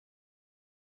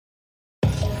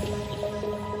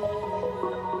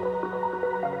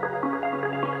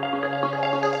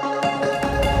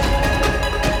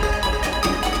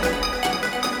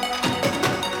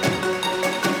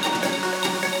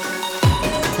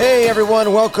Hey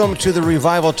everyone, welcome to the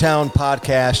Revival Town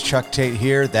podcast. Chuck Tate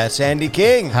here. That's Andy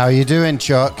King. How you doing,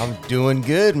 Chuck? I'm doing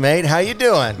good, mate. How you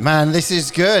doing? Man, this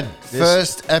is good.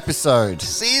 First episode.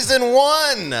 Season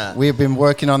 1. We've been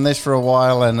working on this for a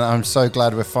while, and I'm so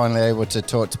glad we're finally able to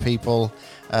talk to people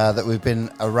that we've been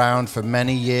around for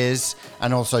many years,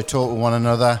 and also talk with one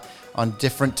another on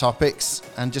different topics,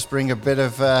 and just bring a bit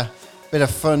of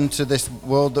fun to this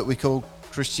world that we call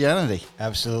Christianity.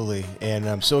 Absolutely. And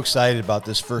I'm so excited about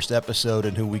this first episode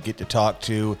and who we get to talk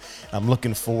to. I'm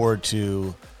looking forward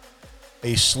to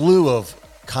a slew of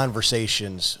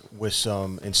conversations with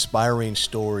some inspiring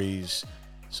stories,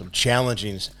 some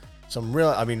challenging,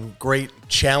 great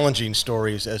challenging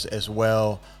stories as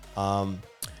well. But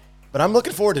I'm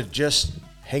looking forward to just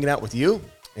hanging out with you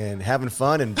and having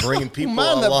fun and bringing people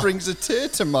along. That brings a tear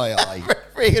to my eye.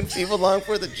 Bringing people along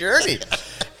for the journey.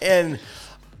 And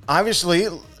obviously,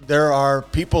 there are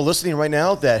people listening right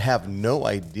now that have no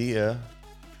idea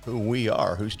who we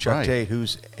are, who's Chuck Tate,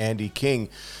 who's Andy King.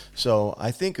 So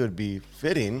I think it would be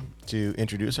fitting to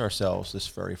introduce ourselves this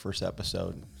very first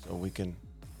episode so we can,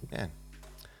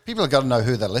 People have got to know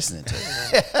who they're listening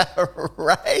to.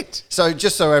 Right. So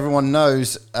just so everyone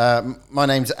knows, my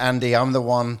name's Andy. I'm the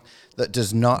one that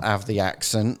does not have the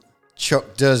accent.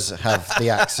 Chuck does have the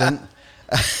accent.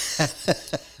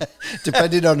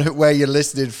 Depending on where you're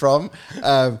listening from.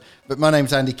 But my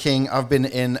name's Andy King. I've been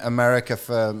in America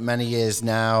for many years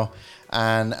now,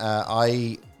 and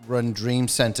I run Dream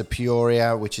Center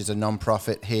Peoria, which is a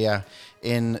nonprofit here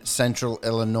in central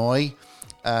Illinois.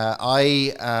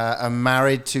 I am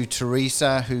married to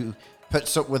Teresa, who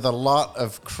puts up with a lot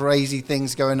of crazy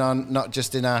things going on, not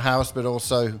just in our house, but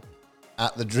also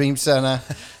at the Dream Center.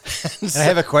 And I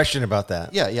have a question about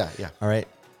that. Yeah. All right.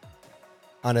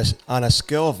 On a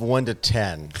scale of 1 to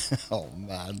 10, oh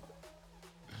man,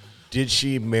 did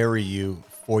she marry you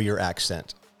for your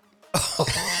accent?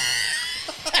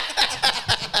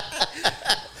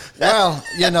 Well,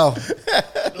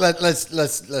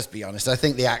 let's be honest. I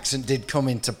think the accent did come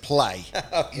into play.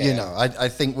 Okay. I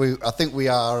think we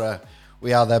are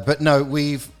there. But no,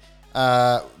 we've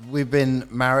been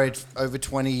married over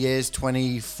 20 years,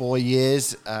 24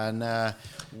 years, and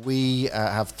we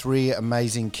have 3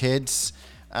 amazing kids.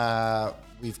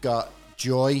 We've got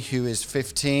Joy, who is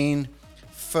 15,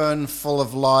 fun, full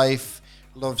of life,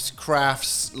 loves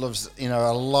crafts, loves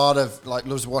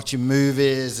loves watching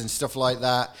movies and stuff like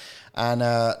that, and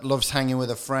loves hanging with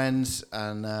her friends.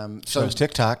 And so it's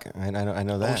TikTok. I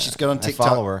know that. Oh, she's got on TikTok. I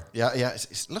follow her. Yeah.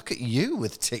 Look at you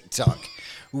with TikTok.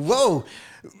 Whoa,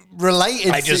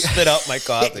 related. I just spit out my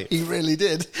coffee. He really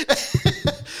did.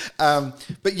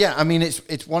 But yeah, I mean,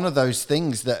 it's one of those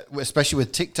things that, especially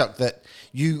with TikTok, that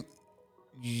you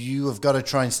have got to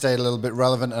try and stay a little bit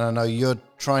relevant, and I know you're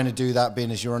trying to do that, being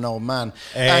as you're an old man.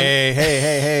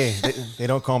 Hey! They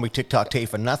don't call me TikTok Tate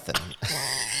for nothing.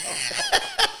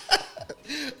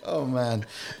 Oh man!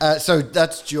 So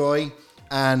that's Joy,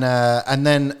 and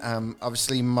then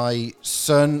obviously my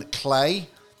son Clay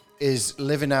is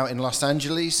living out in Los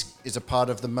Angeles. Is a part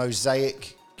of the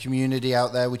Mosaic community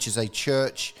out there, which is a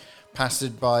church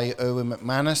pastored by Erwin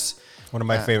McManus. One of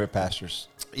my favorite pastors.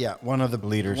 Yeah, one of the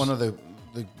leaders. One of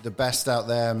the best out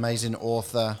there, amazing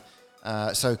author.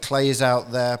 So Clay is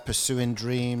out there pursuing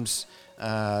dreams,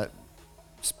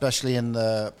 especially in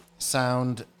the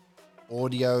sound,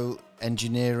 audio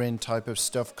engineering type of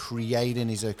stuff, creating.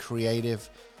 He's a creative,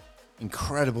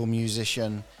 incredible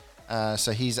musician.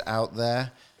 So he's out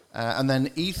there. And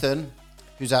then Ethan,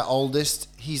 who's our oldest,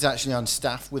 he's actually on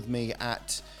staff with me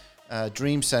at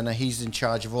Dream Center. He's in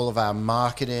charge of all of our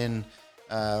marketing,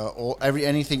 or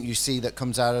anything you see that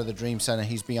comes out of the Dream Center.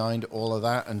 He's behind all of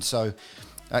that, and so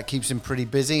that keeps him pretty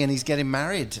busy. And he's getting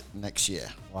married next year.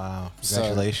 Wow!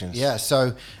 Congratulations!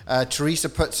 So Teresa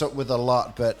puts up with a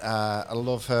lot, but I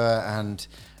love her, and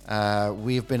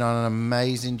we've been on an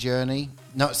amazing journey.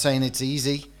 Not saying it's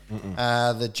easy.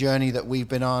 The journey that we've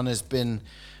been on has been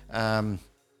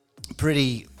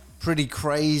pretty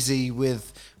crazy.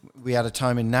 We had a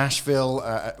time in Nashville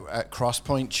at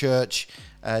Crosspoint Church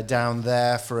down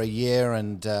there for a year,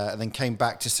 and then came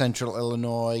back to Central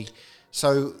Illinois.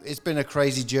 So it's been a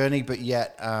crazy journey, but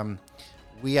yet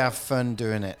we have fun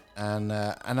doing it, and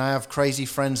I have crazy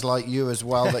friends like you as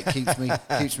well that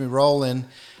keeps me rolling.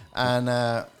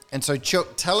 And so Chuck,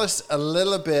 tell us a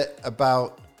little bit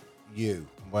about you.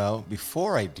 Well,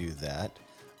 before I do that,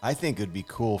 I think it'd be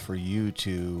cool for you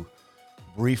to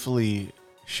briefly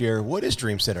share what is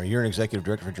Dream Center. You're an executive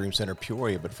director for Dream Center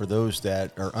Peoria, but for those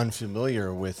that are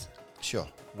unfamiliar with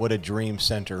what a Dream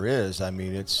Center is, I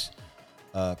mean, it's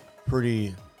a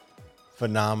pretty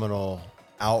phenomenal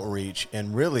outreach,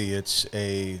 and really it's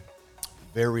a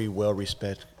very well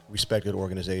respected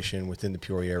organization within the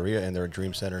Peoria area, and there are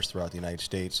dream centers throughout the United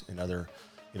States and other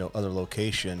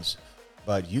locations.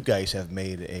 But you guys have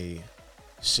made a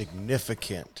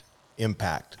significant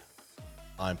impact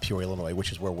on Peoria, Illinois,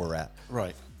 which is where we're at.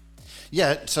 Right.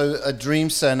 Yeah, so a dream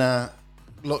center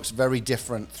looks very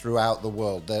different throughout the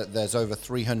world. There's over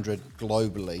 300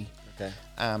 globally. Okay.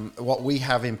 What we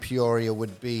have in Peoria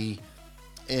would be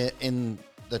in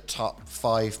the top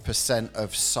 5%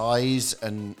 of size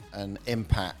and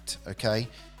impact, okay?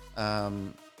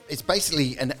 It's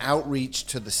basically an outreach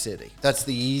to the city. That's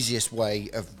the easiest way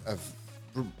of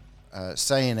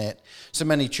saying it. So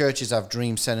many churches have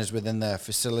dream centers within their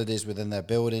facilities, within their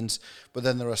buildings, but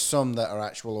then there are some that are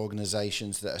actual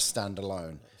organizations that are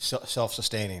standalone.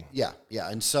 Self-sustaining. Yeah.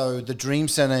 And so the Dream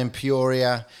Center in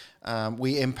Peoria,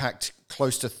 we impact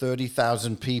close to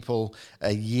 30,000 people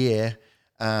a year.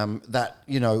 That,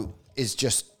 is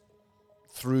just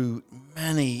through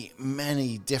many,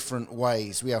 many different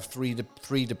ways. We have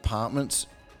three departments.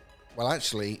 Well,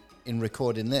 actually, in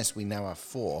recording this, we now have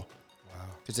 4.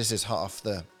 Because this is hot off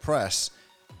the press,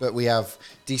 but we have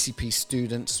DCP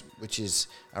students, which is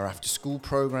our after-school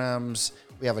programs.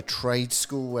 We have a trade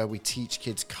school where we teach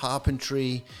kids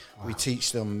carpentry. Wow. We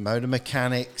teach them motor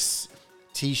mechanics,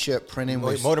 T-shirt printing.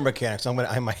 Motor mechanics. I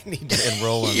might need to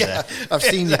enroll in that. I've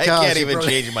seen your cars. I can't even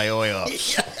change my oil.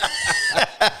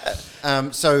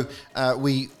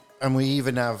 We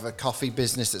even have a coffee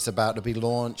business that's about to be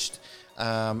launched,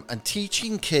 and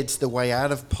teaching kids the way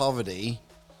out of poverty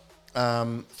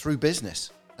through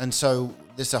business. And so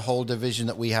this is a whole division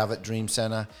that we have at Dream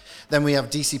Center. Then we have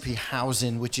DCP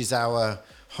Housing, which is our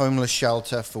homeless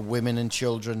shelter for women and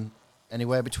children.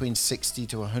 Anywhere between 60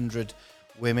 to 100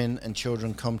 women and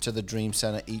children come to the Dream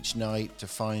Center each night to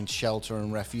find shelter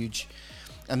and refuge.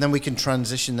 And then we can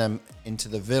transition them into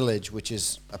the village, which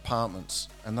is apartments.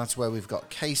 And that's where we've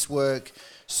got casework,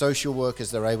 social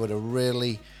workers. They're able to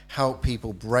really help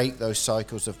people break those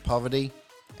cycles of poverty.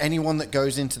 Anyone that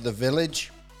goes into the village,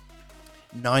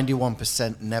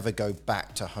 91% never go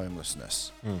back to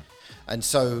homelessness. And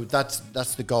so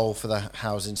that's the goal for the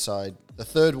housing side. The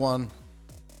third one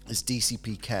is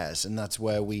DCP Cares, and that's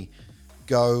where we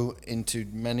go into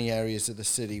many areas of the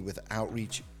city with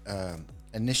outreach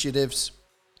initiatives.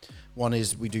 One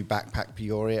is we do Backpack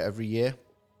Peoria every year,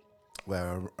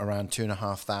 where around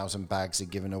 2,500 bags are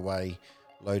given away,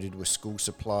 loaded with school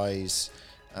supplies,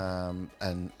 and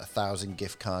 1,000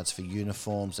 gift cards for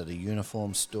uniforms at a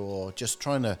uniform store, just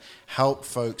trying to help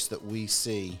folks that we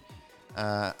see.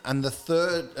 And the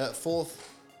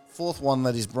fourth one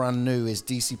that is brand new is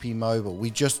DCP Mobile. We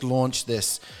just launched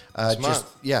this.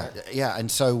 And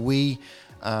so we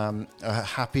are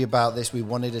happy about this. We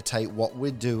wanted to take what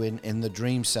we're doing in the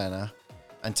Dream Center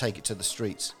and take it to the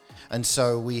streets. And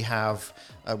so we have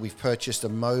we've purchased a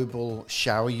mobile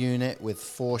shower unit with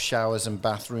 4 showers and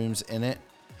bathrooms in it.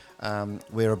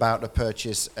 We're about to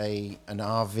purchase an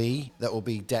RV that will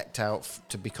be decked out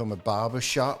to become a barber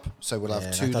shop. So we'll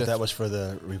have 2. I thought that was for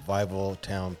the Revival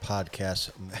Town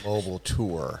podcast mobile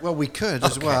tour. Well, we could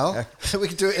as well. We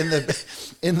could do it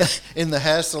in the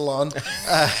hair salon.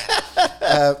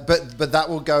 But that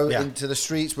will go into the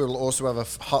streets. We'll also have a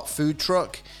hot food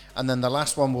truck. And then the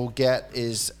last one we'll get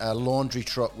is a laundry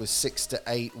truck with 6 to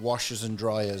 8 washers and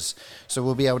dryers. So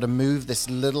we'll be able to move this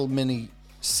little mini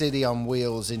city on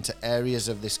wheels into areas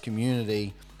of this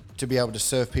community to be able to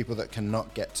serve people that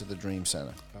cannot get to the Dream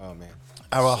Center. Oh, man.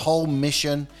 Our whole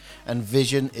mission and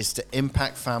vision is to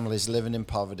impact families living in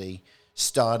poverty,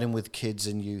 starting with kids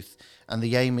and youth. And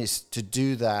the aim is to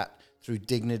do that through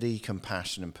dignity,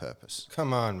 compassion, and purpose.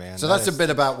 Come on, man. So that's a bit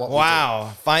about what we do.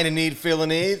 Wow. Find a need, fill a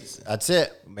need. That's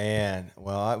it. Man,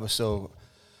 well, I was so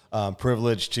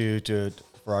privileged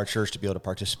for our church to be able to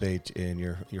participate in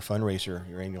your fundraiser,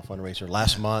 your annual fundraiser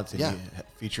last month. And you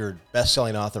featured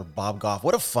best-selling author Bob Goff.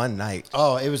 What a fun night.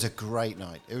 Oh, it was a great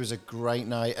night.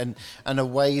 And a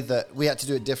way that we had to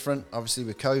do it different, obviously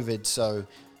with COVID. So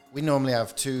we normally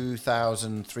have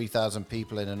 2,000, 3,000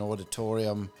 people in an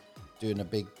auditorium doing a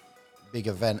big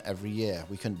event every year.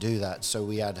 We couldn't do that. So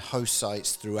we had host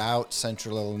sites throughout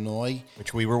central Illinois.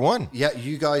 Which we were one. Yeah,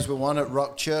 you guys were one at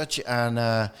Rock Church, and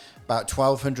about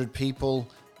 1,200 people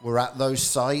were at those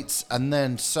sites. And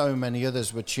then so many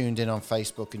others were tuned in on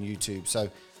Facebook and YouTube. So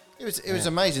it was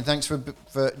amazing. Thanks for.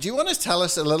 Do you want to tell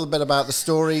us a little bit about the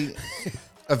story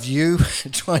of you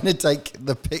trying to take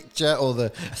the picture or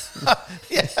the... I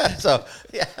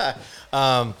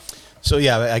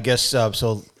guess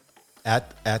so.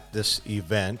 At this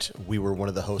event, we were one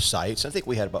of the host sites. I think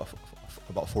we had about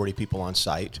 40 people on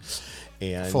site,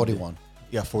 and 41.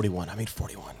 Yeah, 41. I mean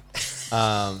 41.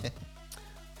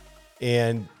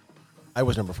 And I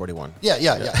was number 41.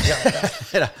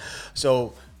 Yeah.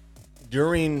 So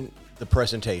during the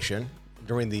presentation,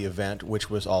 during the event, which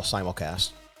was all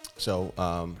simulcast, so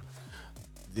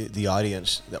the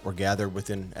audience that were gathered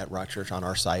within at Rock Church on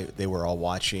our site, they were all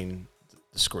watching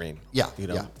the screen. Yeah.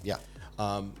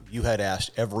 You had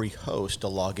asked every host to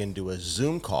log into a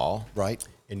Zoom call, Right.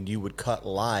 and you would cut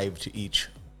live to each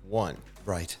one.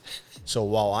 Right. So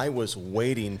while I was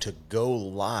waiting to go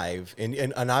live,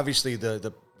 and obviously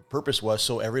the purpose was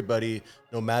so everybody,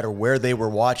 no matter where they were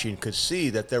watching, could see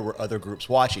that there were other groups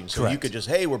watching. So Correct. you could just,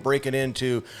 hey, we're breaking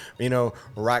into,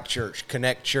 Rock Church,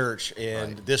 Connect Church,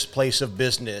 and this place of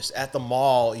business, at the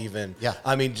mall even. Yeah.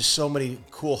 I mean, just so many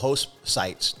cool host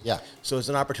sites. Yeah. So it's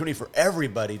an opportunity for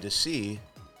everybody to see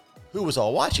who was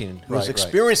all watching, who was Right.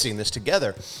 experiencing this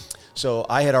together. So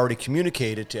I had already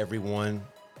communicated to everyone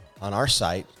on our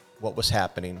site what was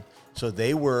happening. So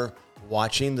they were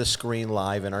watching the screen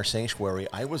live in our sanctuary.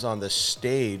 I was on the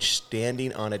stage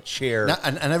standing on a chair. Now,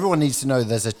 and everyone needs to know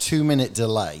there's a 2-minute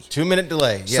delay. 2-minute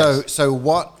delay. Yes. So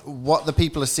what the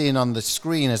people are seeing on the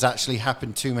screen has actually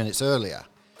happened 2 minutes earlier.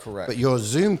 Correct. But your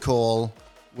Zoom call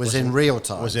was in real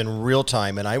time. Was in real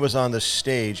time, and I was on the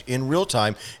stage in real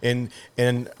time, and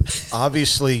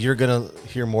obviously you're going to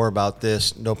hear more about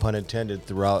this, no pun intended,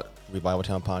 throughout Revival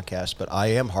Town podcast. But I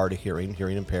am hard of hearing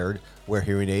impaired, wear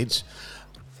hearing aids.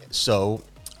 So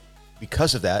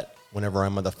because of that, whenever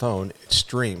I'm on the phone, it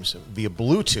streams via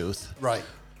Bluetooth. Right.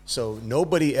 So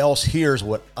nobody else hears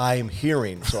what I'm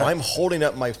hearing. So I'm holding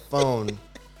up my phone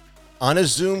on a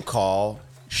Zoom call,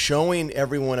 showing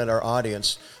everyone at our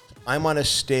audience I'm on a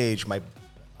stage,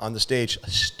 on the stage,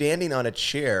 standing on a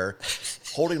chair,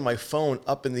 holding my phone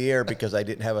up in the air because I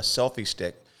didn't have a selfie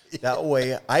stick. That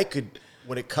way I could,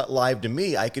 when it cut live to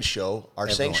me, I could show our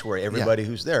sanctuary, everybody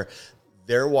who's there.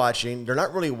 They're watching. They're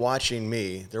not really watching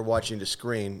me. They're watching the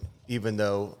screen, even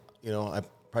though, I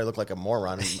probably look like a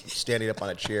moron. I'm standing up on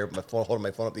a chair, holding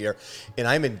my phone up in the air, and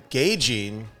I'm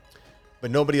engaging,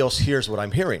 but nobody else hears what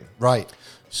I'm hearing. Right.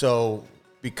 So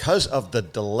because of the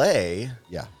delay,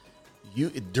 Yeah.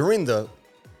 during the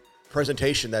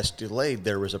presentation that's delayed,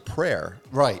 there was a prayer.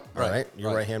 Right. All right.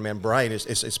 Your right-hand man, Brian,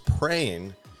 is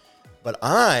praying, but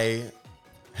I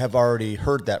have already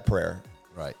heard that prayer.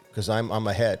 Right. Because I'm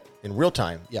ahead in real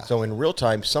time. Yeah. So in real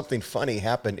time, something funny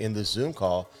happened in the Zoom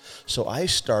call. So I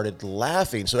started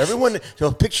laughing.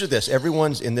 So picture this.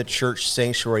 Everyone's in the church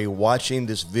sanctuary watching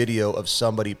this video of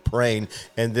somebody praying.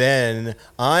 And then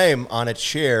I'm on a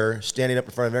chair standing up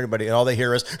in front of everybody. And all they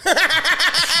hear is,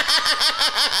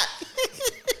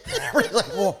 everybody's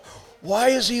like, well, why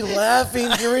is he laughing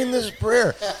during this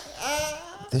prayer?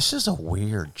 This is a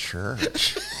weird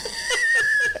church.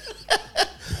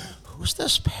 Who's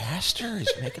this pastor?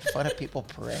 He's making fun of people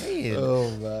praying. Oh,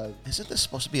 man. Isn't this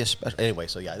supposed to be a special? Anyway,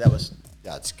 so yeah,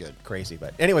 That's good. crazy.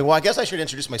 But anyway, well, I guess I should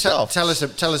introduce myself. Tell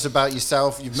us about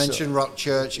yourself. You've mentioned Rock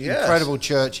Church, Yes. incredible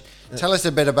church. Tell us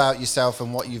a bit about yourself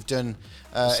and what you've done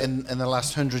in the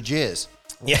last 100 years.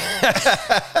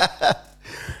 Yeah.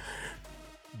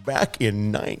 Back in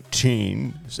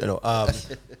 19.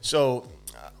 So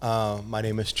my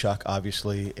name is Chuck,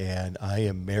 obviously, and I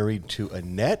am married to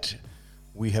Annette.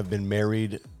 We have been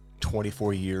married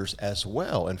 24 years as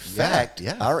well. In fact,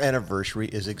 our anniversary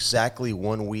is exactly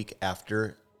 1 week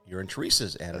after your and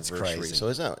Teresa's anniversary. That's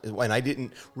crazy. So and I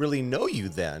didn't really know you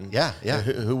then. Yeah.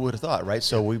 Who would have thought, right?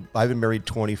 So I've been married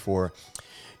 24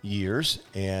 years,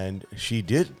 and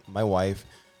my wife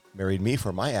married me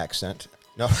for my accent.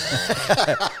 No.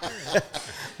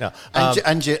 No.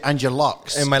 And your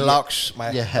locks. And my locks.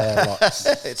 Your hair locks.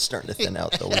 It's starting to thin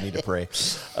out, though. We need to pray.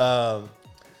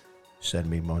 Send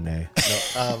me Monet.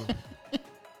 No,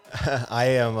 I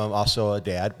am also a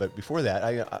dad, but before that,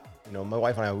 my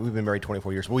wife and I, we've been married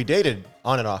 24 years. We dated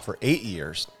on and off for 8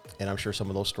 years, and I'm sure some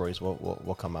of those stories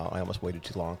will come out. I almost waited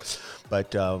too long,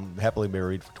 but happily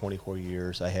married for 24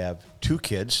 years. I have 2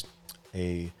 kids,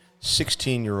 a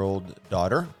 16-year-old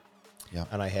daughter,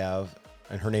 and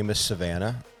and her name is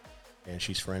Savannah, and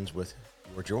she's friends with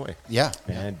your Joy. Yeah.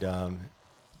 And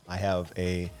I have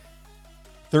a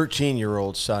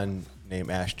 13-year-old son named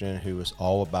Ashton who is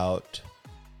all about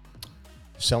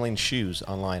selling shoes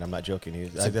online. I'm not joking.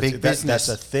 It's a big business. That's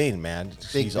a thing, man.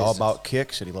 He's all about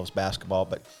kicks, and he loves basketball.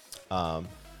 But I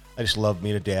just love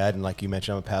being a dad. And like you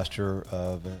mentioned, I'm a pastor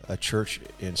of a church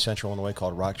in Central Illinois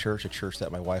called Rock Church, a church that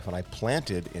my wife and I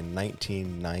planted in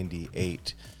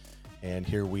 1998. And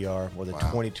here we are more than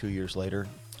 22 years later,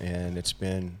 and it's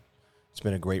been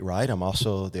a great ride. I'm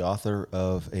also the author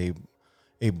of a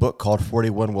book called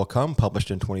 41 Will Come,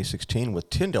 published in 2016 with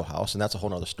Tyndale House, and that's a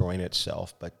whole other story in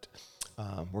itself. But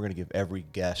we're going to give every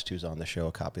guest who's on the show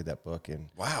a copy of that book. And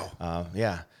wow,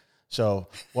 yeah. So,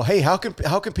 well, hey, how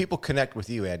can people connect with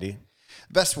you, Andy?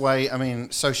 Best way, I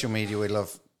mean, social media. We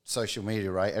love social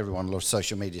media, right? Everyone loves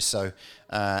social media. So,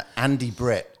 Andy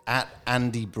Britt at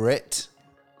Andy Britt,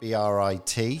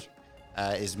 BRIT,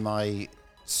 is my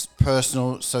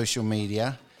personal social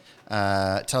media.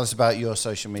 Tell us about your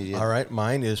social media. All right,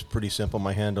 mine is pretty simple.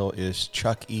 My handle is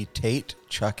Chuck E. Tate.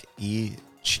 Chuck E.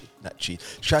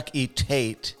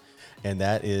 Tate. And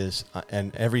that is,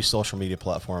 and every social media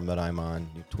platform that I'm on,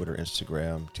 Twitter,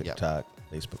 Instagram, TikTok,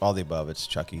 Facebook, all the above, it's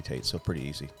Chuck E. Tate. So pretty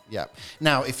easy. Yeah.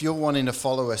 Now, if you're wanting to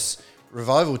follow us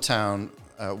Revival Town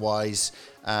wise,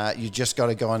 you just got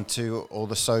to go onto all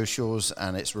the socials,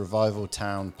 and it's Revival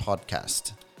Town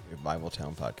Podcast. Revival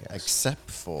Town Podcast. Except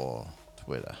for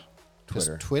Twitter. Because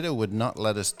Twitter would not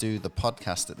let us do the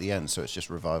podcast at the end, so it's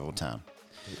just Revival Town.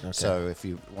 Okay. So if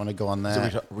you want to go on there.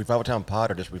 Is it Revival Town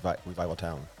Pod or just Revival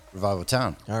Town? Revival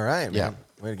Town. All right, man. Yeah.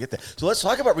 Way to get there. So let's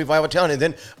talk about Revival Town, and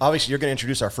then obviously you're going to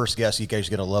introduce our first guest. You guys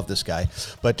are going to love this guy.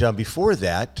 But before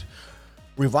that,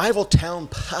 Revival Town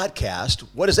Podcast,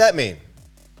 what does that mean?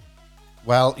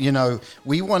 Well,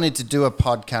 we wanted to do a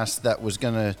podcast that was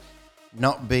going to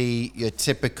not be your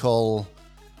typical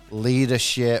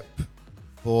leadership,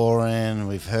 boring,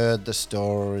 we've heard the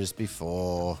stories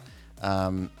before.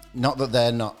 Not that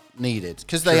they're not needed,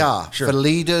 because they are. Sure. For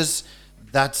leaders,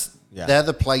 they're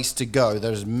the place to go.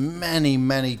 There's many,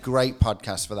 many great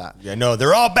podcasts for that. Yeah, no,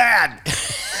 they're all bad.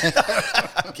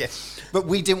 Okay. But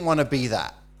we didn't want to be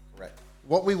that. Right.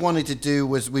 What we wanted to do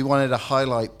was we wanted to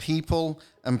highlight people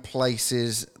and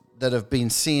places that have been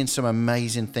seeing some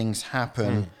amazing things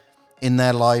happen in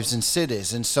their lives and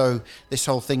cities. And so this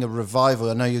whole thing of revival,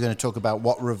 I know you're going to talk about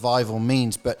what revival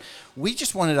means, but we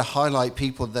just wanted to highlight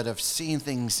people that have seen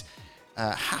things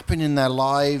happen in their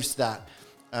lives that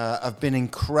have been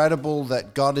incredible,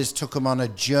 that God has took them on a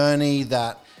journey,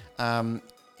 that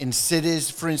in cities,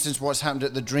 for instance, what's happened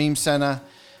at the Dream Center,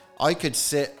 I could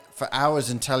sit for hours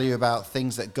and tell you about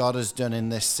things that God has done in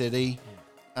this city,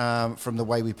 from the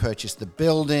way we purchased the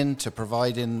building to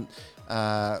providing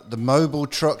the mobile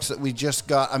trucks that we just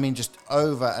got. I mean, just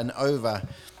over and over.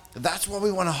 That's what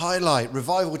we want to highlight.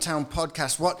 Revival Town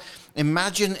Podcast.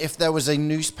 Imagine if there was a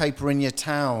newspaper in your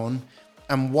town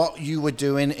and what you were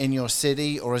doing in your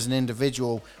city or as an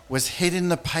individual was hit in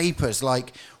the papers.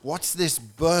 Like, what's this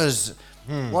buzz?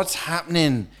 What's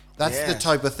happening? That's the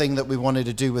type of thing that we wanted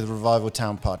to do with Revival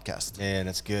Town Podcast. Man,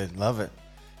 that's good. Love it.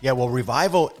 Yeah, well,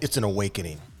 revival, it's an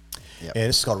awakening. Yep. And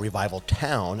it's called Revival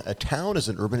Town. A town is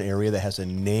an urban area that has a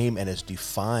name and is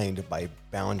defined by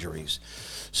boundaries.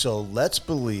 So let's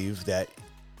believe that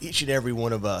each and every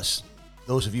one of us,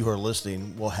 those of you who are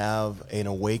listening, will have an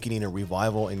awakening, a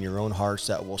revival in your own hearts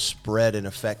that will spread and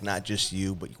affect not just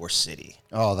you, but your city.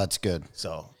 Oh, that's good.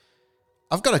 So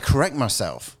I've got to correct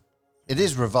myself. It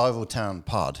is Revival Town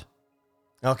Pod.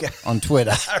 Okay. On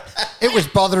Twitter. It was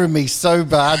bothering me so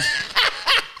bad.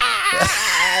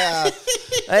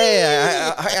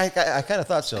 Hey, I kind of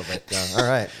thought so, but all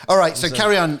right. All right, so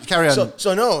carry on.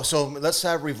 So let's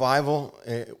have revival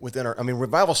within our,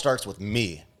 revival starts with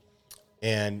me,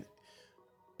 and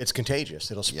it's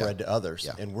contagious. It'll spread to others,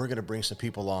 and we're going to bring some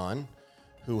people on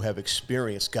who have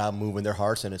experienced God move in their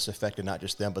hearts, and it's affected not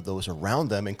just them, but those around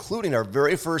them, including our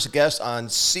very first guest on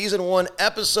Season 1,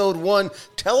 Episode 1.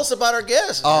 Tell us about our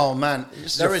guest. Oh, man.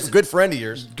 There is a good friend of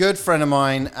yours. Good friend of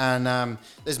mine, and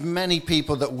there's many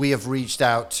people that we have reached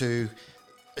out to.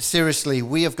 Seriously,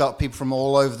 we have got people from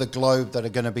all over the globe that are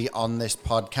going to be on this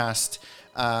podcast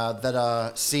that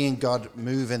are seeing God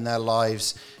move in their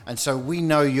lives. And so we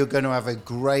know you're going to have a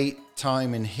great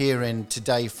time in hearing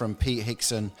today from Pete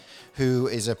Hickson, who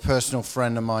is a personal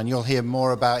friend of mine. You'll hear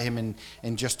more about him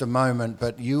in just a moment,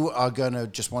 but you are going to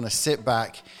just want to sit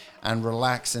back and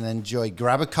relax and enjoy.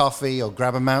 Grab a coffee or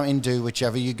grab a Mountain Dew,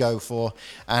 whichever you go for,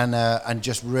 and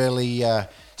just really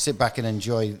sit back and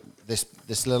enjoy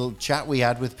this little chat we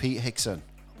had with Pete Hickson.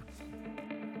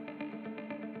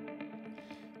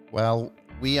 Well,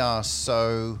 we are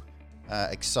so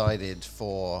excited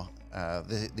for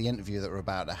the interview that we're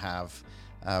about to have.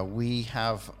 We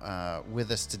have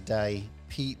with us today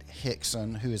Pete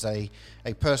Hickson, who is a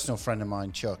personal friend of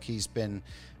mine, Chuck. He's been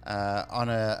on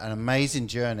an amazing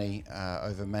journey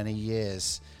over many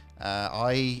years.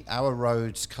 Our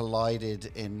roads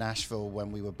collided in Nashville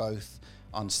when we were both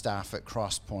on staff at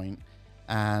Crosspoint.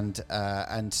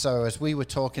 And so as we were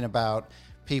talking about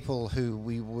people who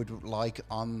we would like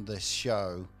on this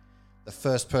show, the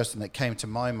first person that came to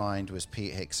my mind was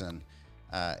Pete Hickson.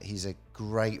 He's a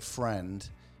great friend,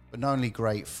 but not only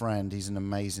great friend, he's an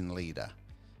amazing leader.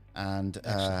 And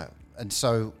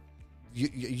so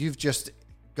you've just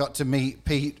got to meet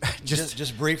Pete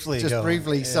just briefly. Just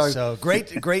briefly. So great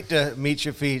to meet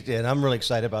you, Pete, and I'm really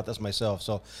excited about this myself.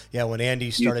 So yeah, when Andy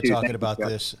started talking about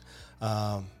this,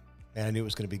 and I knew it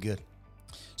was going to be good.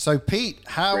 So Pete,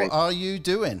 how Great. are you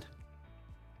doing?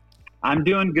 I'm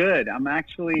doing good. I'm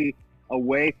actually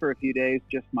away for a few days,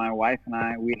 just my wife and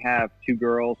I. We have two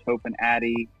girls, Hope and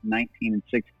Addie, 19 and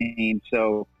 16.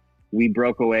 So we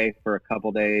broke away for a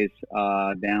couple days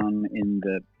down in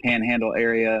the Panhandle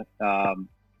area,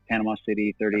 Panama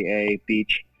City, 30A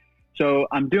Beach. So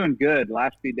I'm doing good.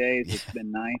 Last few days, it's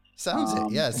been nice. Sounds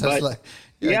it, yeah. But, like,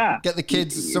 yeah. Get the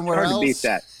kids It's somewhere hard else. to beat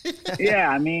that. Yeah,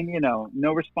 I mean,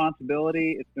 no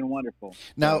responsibility. It's been wonderful.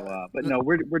 Now, so, but no,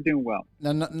 we're doing well.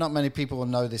 Now, not many people will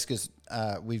know this because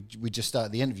we just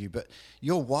started the interview. But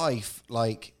your wife,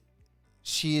 like,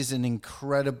 she is an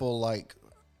incredible, like,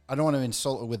 I don't want to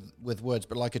insult her with words,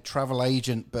 but like a travel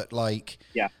agent, but like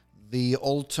the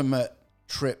ultimate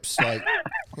trips, like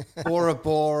Bora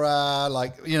Bora,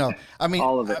 like, I mean,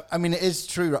 all of it. I mean, it is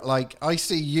true. Like, I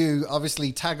see you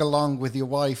obviously tag along with your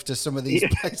wife to some of these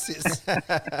places.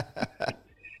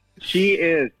 She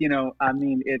is, I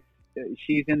mean,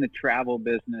 she's in the travel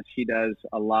business. She does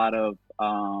a lot of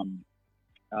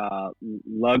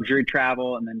luxury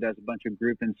travel and then does a bunch of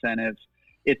group incentives.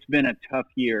 It's been a tough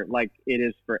year, like it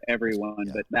is for everyone,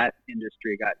 but that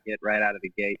industry got hit right out of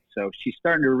the gate. So she's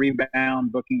starting to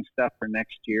rebound, booking stuff for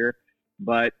next year.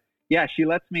 But yeah, she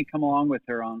lets me come along with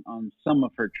her on some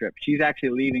of her trips. She's actually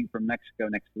leaving from Mexico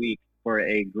next week for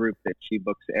a group that she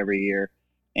books every year.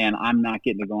 And I'm not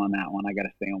getting to go on that one. I got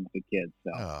to stay home with the kids.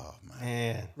 So. Oh,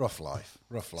 man. Rough life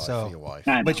for your wife.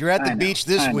 But you're at the beach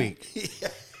this week.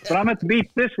 But I'm at the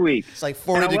beach this week. It's like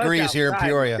 40 degrees here in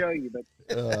Peoria. Show you, but,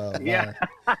 yeah.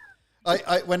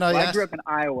 I grew up in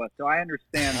Iowa, so I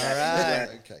understand that. All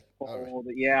right. Okay. All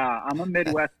right. Yeah, I'm a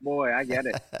Midwest boy. I get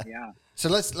it. Yeah. So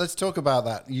let's talk about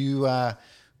that. You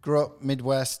grew up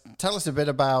Midwest. Tell us a bit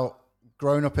about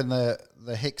growing up in the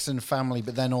Hickson family,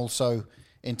 but then also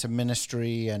into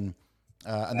ministry, and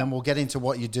then we'll get into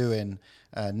what you're doing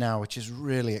now, which is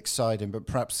really exciting. But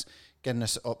perhaps getting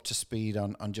us up to speed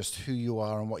on just who you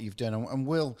are and what you've done, and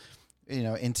we'll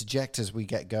interject as we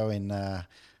get going.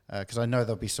 Because I know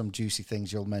there'll be some juicy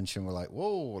things you'll mention. We're like,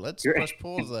 whoa, let's press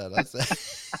pause there.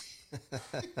 That's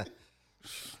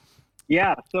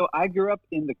Yeah, so I grew up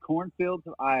in the cornfields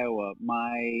of Iowa.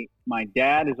 My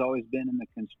dad has always been in the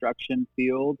construction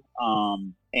field,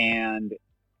 and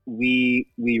we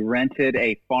rented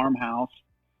a farmhouse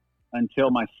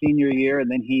until my senior year, and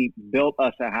then he built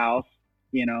us a house.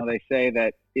 They say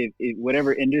that if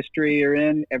whatever industry you're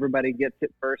in, everybody gets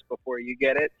it first before you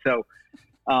get it. So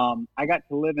I got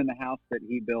to live in the house that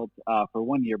he built for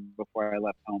 1 year before I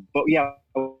left home. But yeah,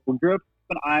 we grew up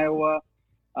in Iowa,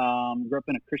 grew up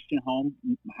in a Christian home.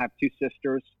 I have two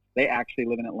sisters. They actually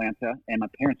live in Atlanta, and my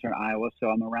parents are in Iowa, so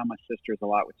I'm around my sisters a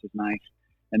lot, which is nice,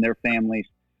 and their families.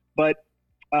 But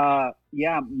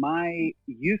my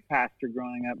youth pastor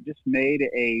growing up just made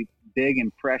a big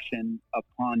impression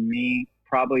upon me,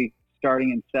 probably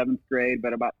starting in 7th grade,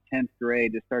 but about 10th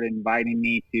grade, just started inviting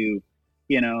me to,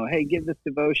 hey, give this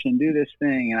devotion, do this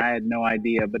thing. And I had no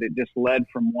idea, but it just led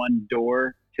from one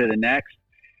door to the next.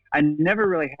 I never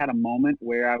really had a moment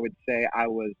where I would say I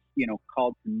was,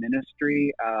 called to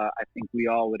ministry. I think we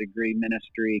all would agree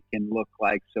ministry can look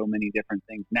like so many different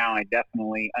things. Now I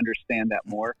definitely understand that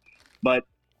more. But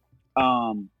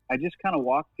I just kind of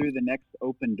walked through the next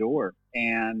open door,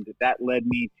 and that led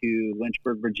me to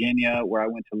Lynchburg, Virginia, where I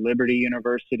went to Liberty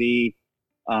University.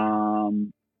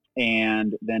 And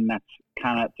then that's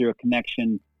kind of through a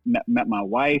connection, met my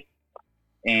wife,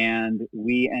 and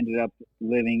we ended up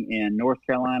living in North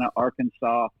Carolina,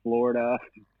 Arkansas, Florida,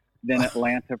 then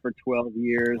Atlanta for 12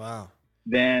 years,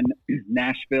 then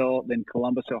Nashville, then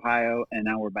Columbus, Ohio, and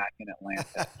now we're back in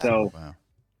Atlanta. So,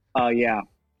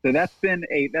 So that's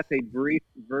a brief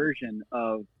version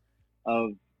of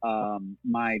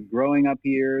my growing up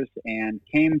years, and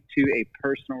came to a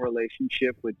personal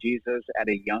relationship with Jesus at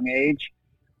a young age,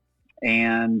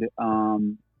 and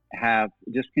have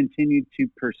just continued to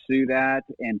pursue that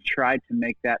and tried to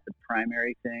make that the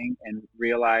primary thing, and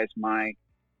realize my,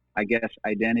 I guess,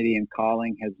 identity and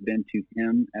calling has been to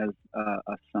him as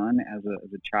a son, as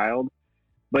a child.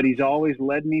 But he's always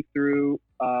led me through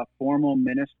formal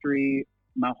ministry.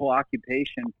 My whole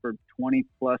occupation for 20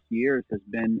 plus years has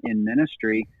been in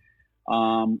ministry,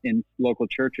 in local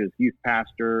churches, youth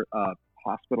pastor,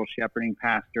 hospital shepherding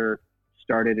pastor,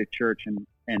 started a church and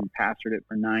pastored it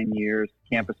for 9 years,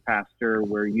 campus pastor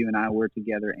where you and I were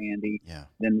together, Andy,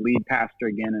 then lead pastor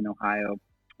again in Ohio.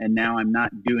 And now I'm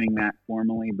not doing that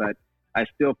formally, but I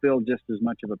still feel just as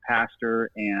much of a pastor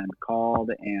and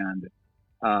called, and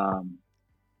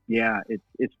Yeah,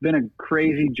 it's been a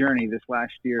crazy journey. This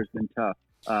last year has been tough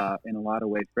in a lot of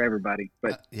ways for everybody,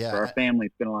 but for our family,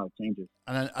 it's been a lot of changes.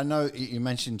 And I know you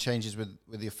mentioned changes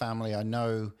with your family. I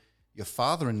know your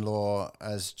father-in-law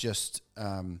has just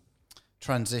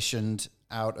transitioned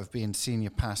out of being senior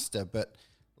pastor, but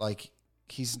like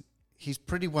he's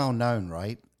pretty well known,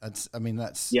 right? That's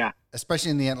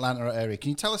especially in the Atlanta area. Can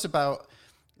you tell us about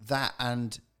that?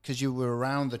 And because you were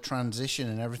around the transition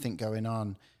and everything going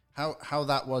on, how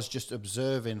that was just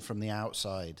observing from the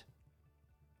outside.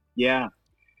 Yeah.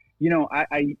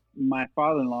 My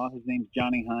father-in-law, his name's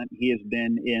Johnny Hunt. He has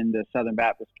been in the Southern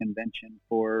Baptist Convention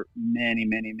for many,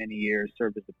 many, many years,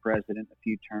 served as the president a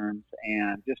few terms,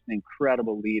 and just an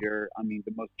incredible leader. I mean,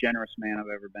 the most generous man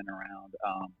I've ever been around.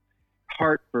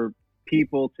 Heart for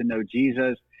people to know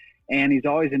Jesus. And he's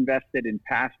always invested in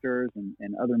pastors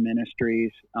and other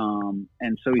ministries.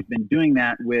 And so he's been doing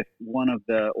that with one of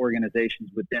the organizations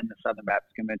within the Southern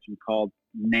Baptist Convention called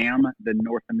NAM, the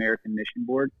North American Mission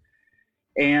Board.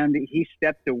 And he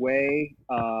stepped away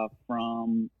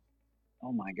from,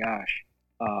 oh my gosh,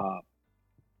 how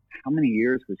many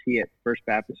years was he at First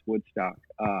Baptist Woodstock?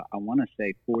 I want to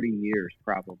say 40 years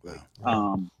probably.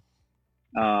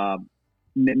 Wow.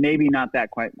 Maybe not that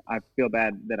quite. I feel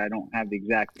bad that I don't have the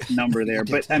exact number there,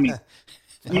 but I mean,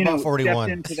 about 41.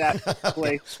 Stepped into that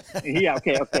place. Yeah,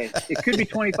 okay. It could be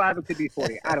 25, it could be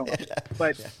 40. I don't know,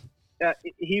 but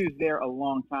he was there a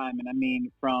long time, and I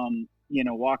mean, from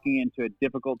walking into a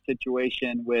difficult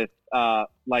situation with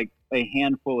like a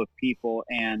handful of people,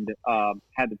 and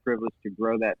had the privilege to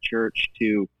grow that church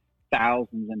to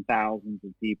thousands and thousands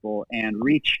of people and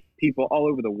reach people all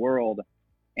over the world.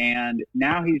 And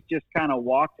now he's just kind of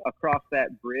walked across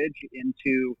that bridge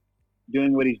into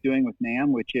doing what he's doing with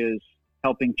NAM, which is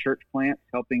helping church plants,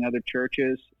 helping other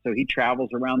churches. So he travels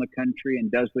around the country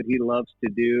and does what he loves to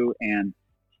do, and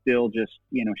still just,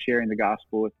 sharing the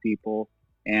gospel with people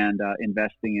and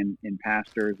investing in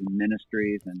pastors and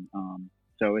ministries. And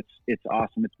so it's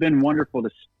awesome. It's been wonderful to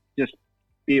just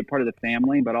be a part of the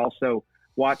family, but also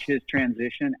watch his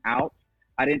transition out.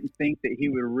 I didn't think that he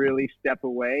would really step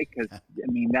away because,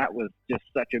 that was just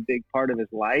such a big part of his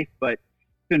life. But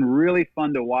it's been really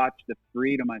fun to watch the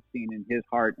freedom I've seen in his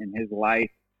heart and his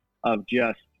life of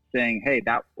just saying, hey,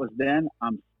 that was then.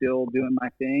 I'm still doing my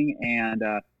thing. And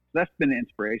that's been an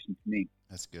inspiration to me.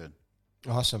 That's good.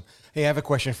 Awesome. Hey, I have a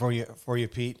question for you,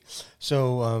 Pete.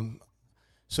 So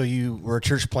you were a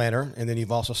church planter, and then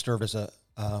you've also served as a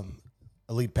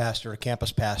lead pastor, a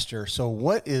campus pastor. So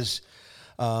what is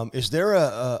there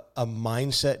a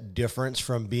mindset difference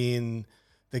from being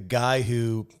the guy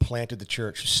who planted the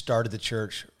church, started the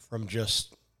church, from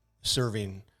just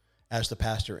serving as the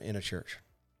pastor in a church?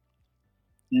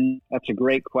 That's a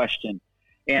great question.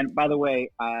 And by the way,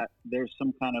 there's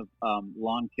some kind of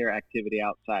lawn care activity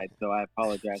outside, so I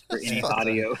apologize for any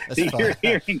audio that you're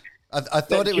hearing. I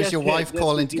thought it was your wife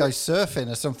calling to go surfing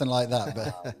or something like that.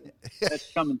 But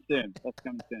That's coming soon.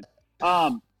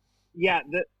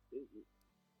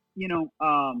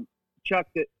 Chuck,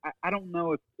 that I don't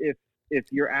know if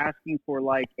you're asking for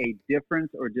like a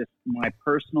difference or just my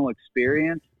personal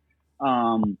experience.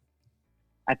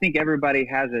 I think everybody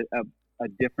has a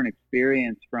different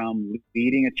experience from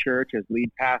leading a church as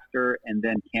lead pastor and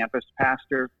then campus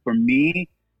pastor. For me,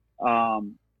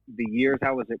 the years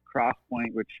I was at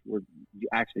Crosspoint, which were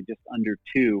actually just under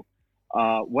 2,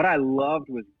 what I loved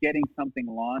was getting something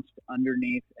launched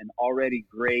underneath an already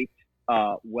great,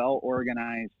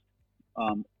 well-organized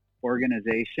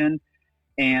organization,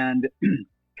 and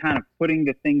kind of putting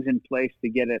the things in place to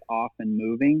get it off and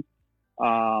moving.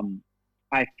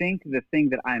 I think the thing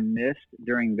that I missed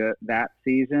during that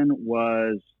season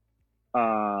was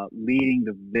leading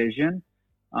the vision.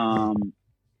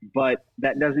 But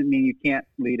that doesn't mean you can't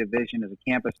lead a vision as a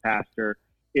campus pastor.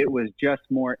 It was just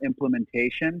more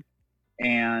implementation,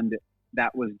 and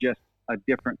that was just a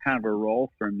different kind of a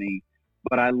role for me.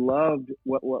 But I loved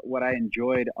what I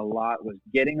enjoyed a lot was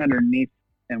getting underneath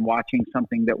and watching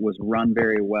something that was run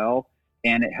very well,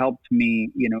 and it helped me,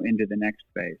 into the next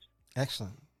phase.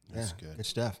 Excellent. That's good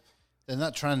stuff. Then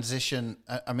that transition,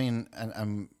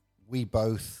 and we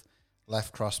both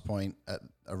left Crosspoint at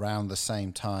around the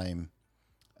same time.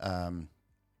 I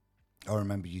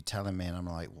remember you telling me, and I'm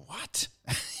like, what?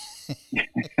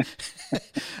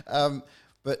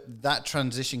 But that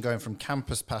transition going from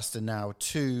campus pastor now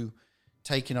to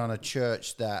taking on a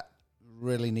church that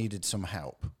really needed some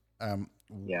help.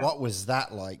 What was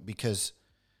that like? Because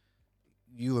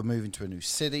you were moving to a new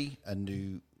city, a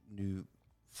new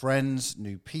friends,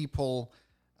 new people.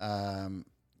 How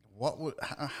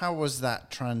was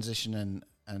that transition,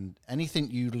 and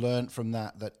anything you learned from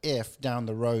that if down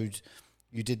the road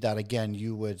you did that again,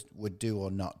 you would do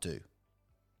or not do.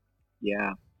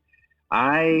 Yeah.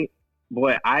 I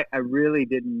really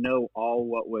didn't know all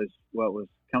what was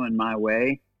coming my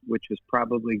way, which was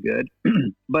probably good.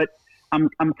 But I'm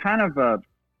kind of a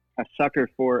sucker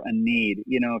for a need.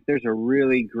 You know, if there's a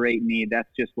really great need, that's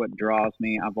just what draws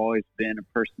me. I've always been a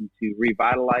person to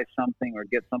revitalize something or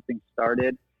get something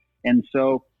started. And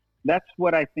so that's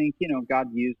what I think, you know,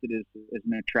 God used it as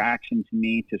an attraction to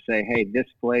me to say, hey, this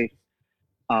place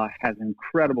has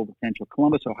incredible potential.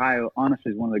 Columbus, Ohio,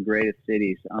 honestly, is one of the greatest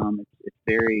cities. It's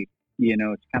very, you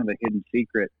know, it's kind of a hidden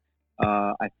secret.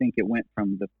 I think it went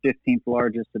from the 15th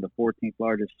largest to the 14th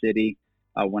largest city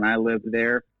when I lived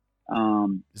there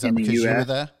in the U.S. You were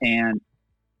there? And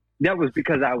that was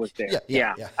because I was there.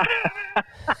 Yeah.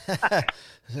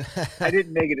 I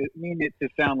didn't mean it to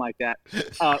sound like that.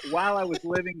 While I was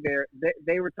living there,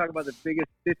 they were talking about the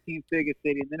 15th biggest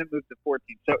city, and then it moved to 14th.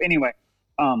 So anyway,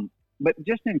 but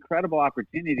just an incredible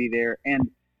opportunity there.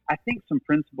 And I think some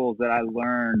principles that I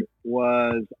learned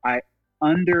was I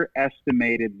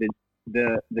underestimated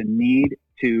the need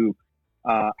to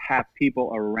have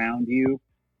people around you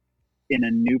in a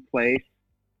new place.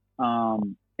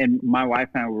 And my wife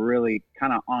and I were really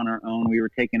kind of on our own. We were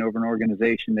taking over an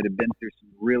organization that had been through some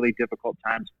really difficult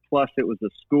times. Plus it was a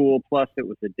school, plus it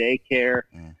was a daycare.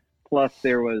 Plus,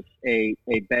 there was a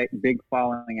big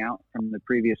falling out from the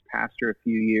previous pastor a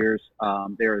few years.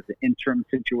 There was an interim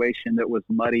situation that was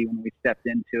muddy when we stepped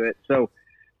into it. So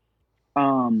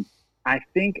I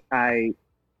think I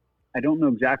don't know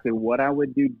exactly what I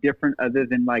would do different other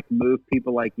than like move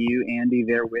people like you, Andy,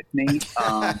 there with me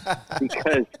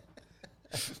because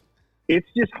it's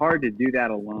just hard to do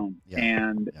that alone.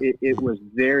 And it was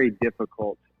very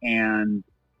difficult. And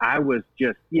I was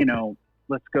just, you know,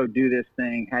 let's go do this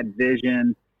thing, had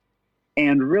vision.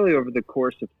 And really over the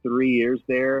course of 3 years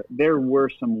there were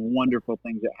some wonderful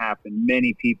things that happened.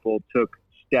 Many people took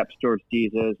steps towards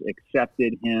Jesus,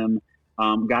 accepted him,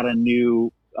 got a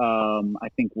new, I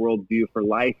think, worldview for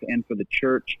life and for the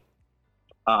church.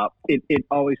 It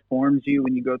always forms you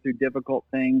when you go through difficult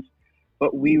things,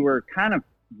 but we were kind of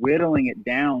whittling it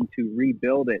down to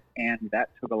rebuild it. And that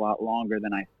took a lot longer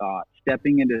than I thought.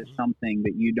 Stepping into something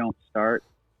that you don't start,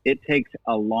 it takes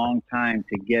a long time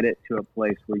to get it to a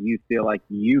place where you feel like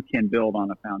you can build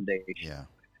on a foundation. Yeah.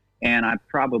 And I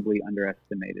probably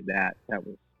underestimated that. That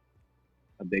was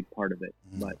a big part of it,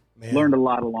 but Man. Learned a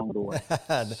lot along the way.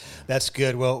 That's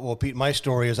good. Well, Pete, my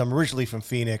story is I'm originally from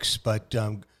Phoenix, but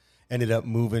ended up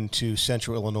moving to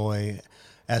Central Illinois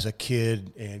as a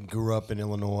kid and grew up in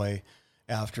Illinois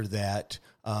after that.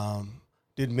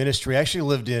 Did ministry. I actually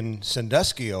lived in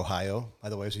Sandusky, Ohio. By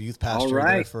the way, I was a youth pastor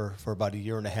there for about a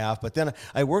year and a half. But then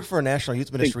I worked for a national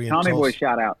youth ministry in Tommy Boy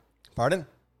shout out. Pardon?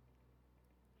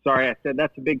 Sorry, I said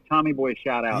that's a big Tommy Boy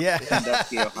shout out. Yeah. To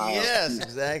Sandusky, Ohio. Yes,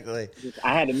 exactly.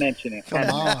 I had to mention it. Come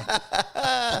on.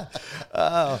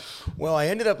 Well, I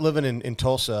ended up living in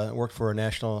Tulsa. Worked for a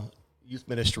national youth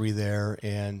ministry there,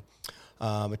 and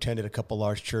attended a couple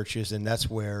large churches, and that's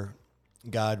where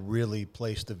God really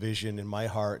placed the vision in my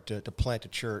heart to plant a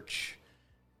church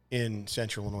in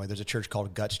Central Illinois. There's a church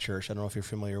called Guts Church. I don't know if you're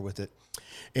familiar with it.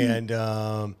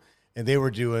 And they were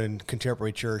doing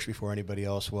contemporary church before anybody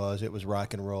else was. It was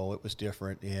rock and roll. It was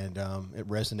different, and it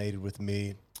resonated with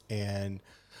me. And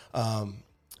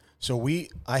so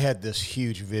I had this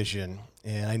huge vision,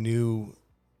 and I knew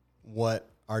what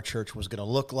our church was going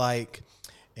to look like.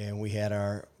 And we had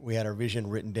our vision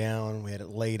written down. We had it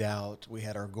laid out. We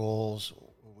had our goals.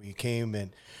 We came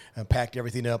and packed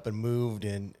everything up and moved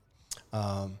and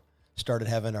started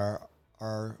having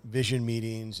our vision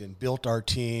meetings and built our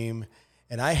team.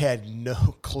 And I had no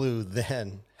clue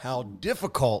then how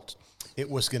difficult it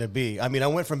was going to be. I mean, I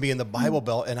went from being the Bible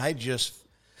Belt, and I just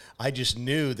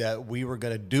knew that we were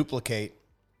going to duplicate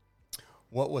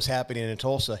what was happening in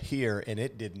Tulsa here, and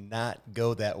it did not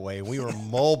go that way. We were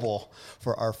mobile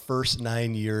for our first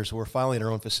 9 years. We're finally in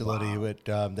our own facility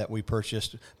that we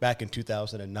purchased back in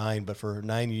 2009, but for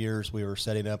 9 years we were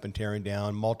setting up and tearing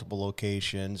down multiple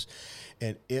locations,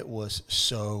 and it was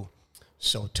so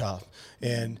tough.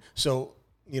 And so,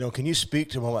 can you speak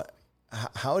to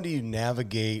how do you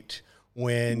navigate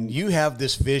when you have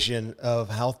this vision of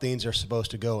how things are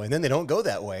supposed to go, and then they don't go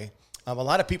that way? A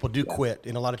lot of people do quit,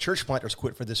 and a lot of church planters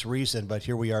quit for this reason, but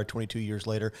here we are 22 years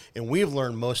later, and we've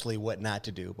learned mostly what not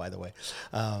to do, by the way.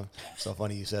 So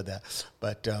funny you said that.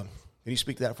 But can you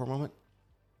speak to that for a moment?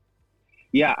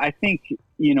 Yeah, I think,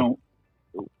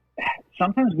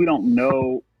 sometimes we don't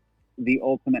know the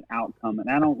ultimate outcome, and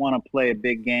I don't want to play a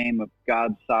big game of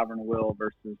God's sovereign will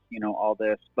versus, all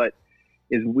this, but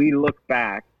is we look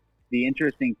back. The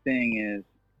interesting thing is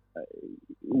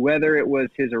whether it was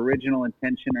his original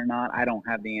intention or not, I don't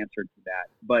have the answer to that.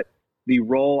 But the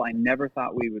role I never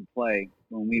thought we would play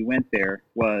when we went there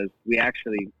was we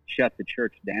actually shut the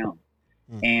church down.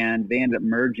 And they ended up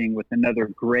merging with another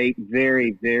great,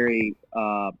 very, very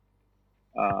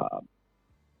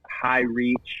high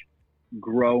reach,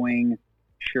 growing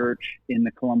church in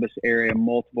the Columbus area,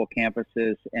 multiple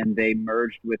campuses, and they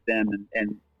merged with them.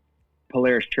 And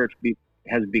Polaris Church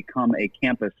has become a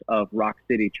campus of Rock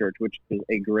City Church, which is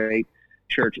a great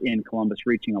church in Columbus,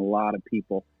 reaching a lot of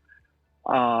people.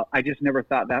 I just never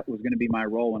thought that was going to be my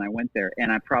role when I went there,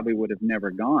 and I probably would have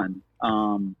never gone.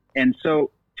 And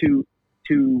so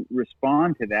to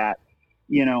respond to that,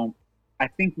 I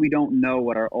think we don't know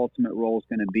what our ultimate role is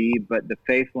going to be, but the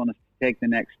faithfulness to take the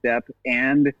next step.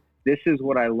 And this is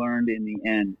what I learned in the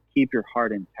end: keep your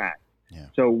heart intact. Yeah.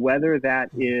 So whether that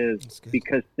is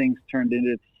because things turned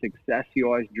into the success you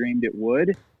always dreamed it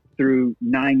would, through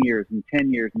 9 years and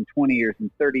 10 years and 20 years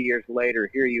and 30 years later,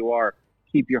 here you are,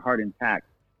 keep your heart intact.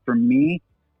 For me,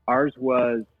 ours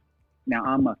was, now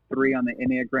I'm a 3 on the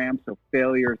Enneagram, so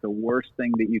failure is the worst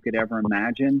thing that you could ever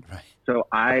imagine. Right. So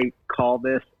I call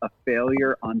this a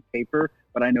failure on paper,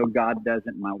 but I know God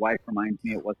doesn't. My wife reminds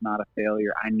me it was not a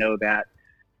failure. I know that.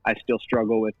 I still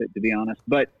struggle with it, to be honest.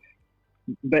 But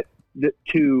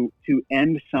to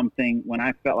end something when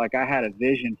I felt like I had a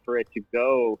vision for it to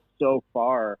go so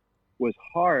far was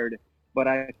hard, but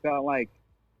I felt like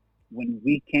when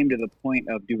we came to the point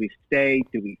of, do we stay,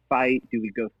 do we fight, do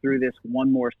we go through this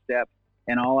one more step?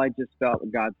 And all I just felt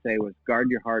God say was, guard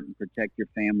your heart and protect your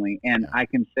family. And I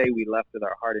can say we left with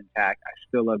our heart intact. I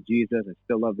still love Jesus. I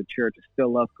still love the church. I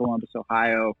still love Columbus,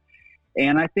 Ohio.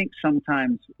 And I think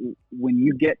sometimes when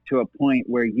you get to a point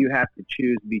where you have to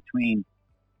choose between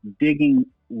digging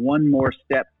one more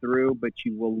step through, but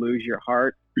you will lose your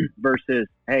heart, versus,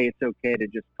 hey, it's okay to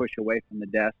just push away from the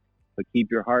desk, but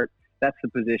keep your heart. That's the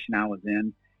position I was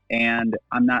in. And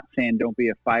I'm not saying don't be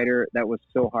a fighter. That was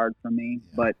so hard for me.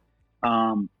 Yeah. But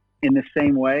in the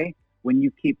same way, when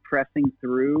you keep pressing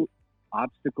through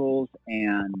obstacles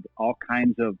and all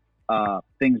kinds of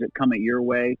things that come at your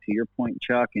way, to your point,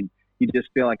 Chuck, and you just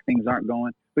feel like things aren't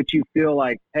going, but you feel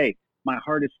like, hey, my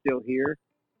heart is still here.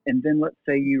 And then let's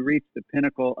say you reach the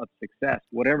pinnacle of success,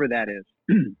 whatever that is.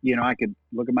 I could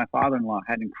look at my father-in-law,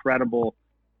 had incredible,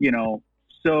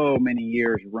 so many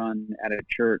years run at a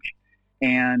church,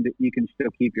 and you can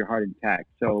still keep your heart intact.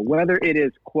 So whether it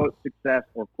is quote success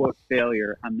or quote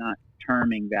failure, I'm not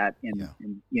terming that in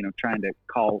trying to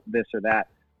call this or that,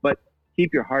 but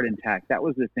keep your heart intact. That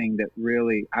was the thing that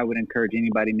really I would encourage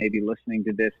anybody maybe listening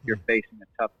to this, if you're facing a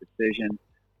tough decision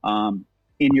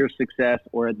in your success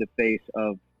or at the face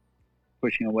of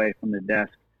pushing away from the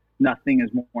desk. Nothing is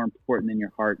more important than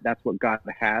your heart. That's what God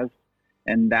has,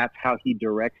 and that's how he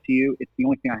directs you. It's the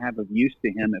only thing I have of use to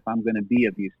him if I'm going to be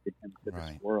of use to him to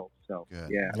this world. So,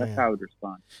 that's how I would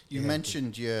respond. You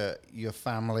mentioned your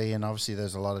family, and obviously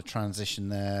there's a lot of transition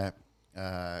there.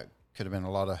 Could have been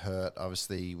a lot of hurt,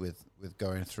 obviously, with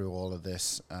going through all of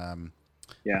this. But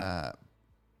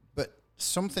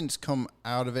something's come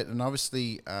out of it, and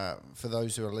obviously for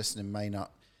those who are listening may not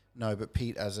know, but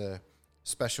Pete, as a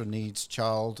special needs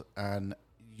child, and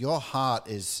your heart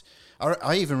is,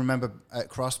 I even remember at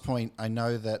Crosspoint, I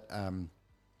know that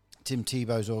Tim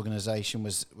Tebow's organization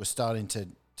was starting to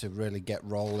really get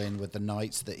rolling with the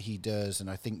nights that he does,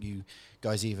 and I think you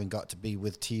guys even got to be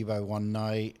with Tebow one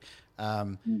night.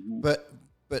 But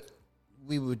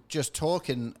we were just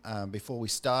talking before we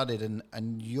started,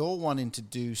 and you're wanting to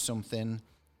do something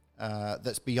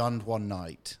that's beyond one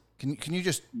night. Can you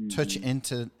just touch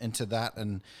into that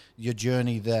and your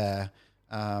journey there?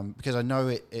 Because I know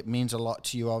it means a lot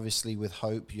to you, obviously, with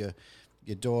Hope, your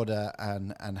daughter,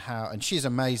 and she's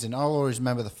amazing. I'll always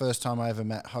remember the first time I ever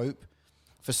met Hope.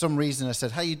 For some reason, I said,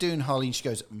 "How you doing, Holly?" And she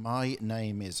goes, "My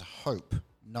name is Hope,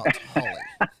 not Holly."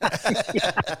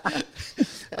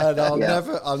 And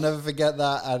I'll never forget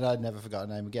that, and I never forgot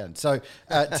her name again. So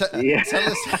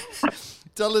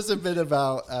tell us a bit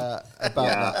about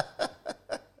that.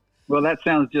 Well, that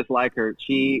sounds just like her.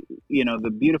 She,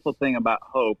 the beautiful thing about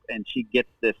Hope, and she gets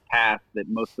this path that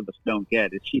most of us don't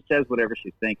get, is she says whatever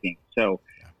she's thinking. So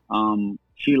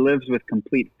she lives with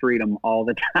complete freedom all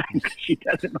the time. She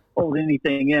doesn't hold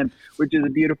anything in, which is a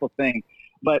beautiful thing.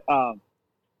 But,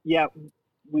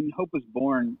 when Hope was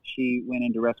born, she went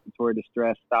into respiratory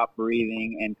distress, stopped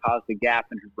breathing, and caused a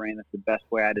gap in her brain. That's the best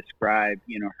way I describe,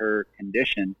 her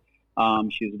condition.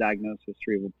 She was diagnosed with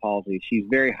cerebral palsy. She's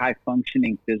very high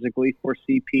functioning physically for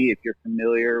CP, if you're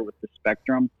familiar with the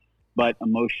spectrum, but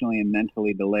emotionally and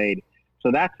mentally delayed.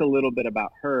 So that's a little bit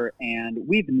about her. And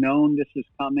we've known this is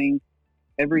coming.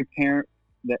 Every parent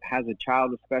that has a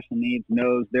child with special needs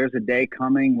knows there's a day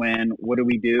coming when, what do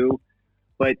we do?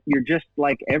 But you're just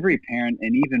like every parent,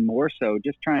 and even more so,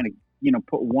 just trying to,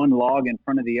 put one log in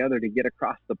front of the other to get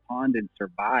across the pond and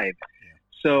survive. Yeah.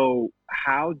 So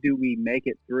how do we make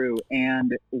it through?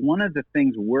 And one of the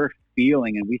things we're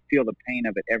feeling, and we feel the pain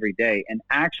of it every day, and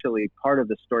actually part of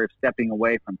the story of stepping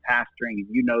away from pastoring,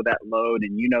 and that load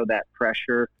and that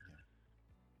pressure,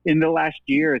 in the last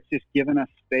year, it's just given us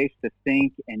space to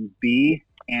think and be,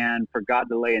 and for God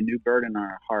to lay a new burden on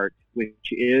our heart,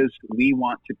 which is we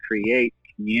want to create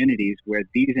communities where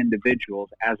these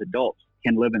individuals as adults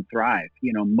can live and thrive.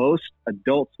 Most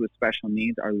adults with special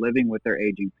needs are living with their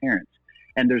aging parents,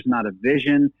 and there's not a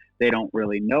vision. They don't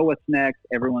really know what's next.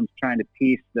 Everyone's trying to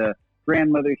piece the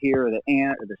grandmother here or the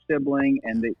aunt or the sibling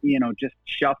and just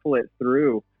shuffle it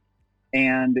through.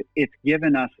 And it's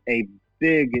given us a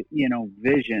big,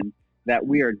 vision that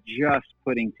we are just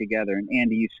putting together. And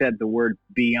Andy, you said the word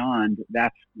beyond.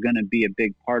 That's going to be a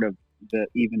big part of the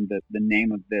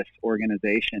name of this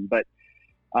organization. But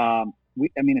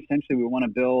essentially we want to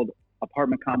build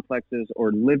apartment complexes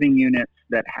or living units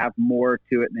that have more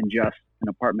to it than just an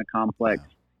apartment complex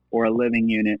or a living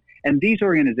unit. And these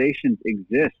organizations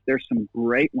exist. There's some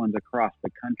great ones across the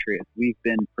country as we've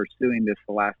been pursuing this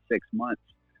the last 6 months.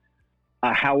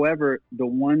 However, the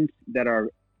ones that are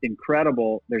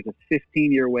incredible, there's a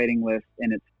 15-year waiting list,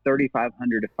 and it's $3,500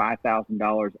 to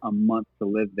 $5,000 a month to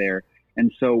live there.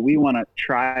 And so we want to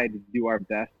try to do our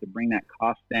best to bring that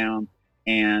cost down,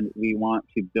 and we want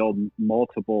to build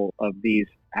multiple of these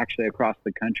actually across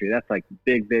the country. That's like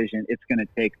big vision. It's going to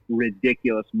take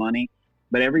ridiculous money.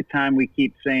 But every time we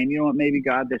keep saying, maybe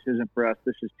God, this isn't for us,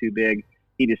 this is too big,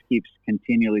 he just keeps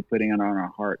continually putting it on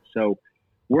our heart. So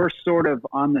we're sort of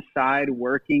on the side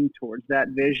working towards that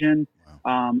vision.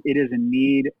 Wow. It is a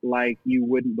need like you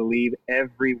wouldn't believe.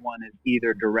 Everyone is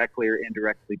either directly or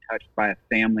indirectly touched by a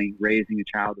family raising a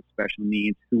child with special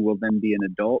needs who will then be an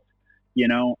adult,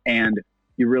 and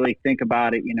you really think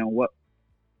about it,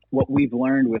 what we've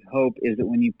learned with Hope is that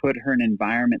when you put her in an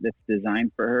environment that's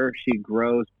designed for her, she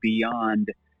grows beyond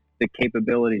the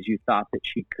capabilities you thought that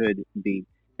she could be.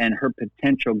 And her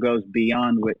potential goes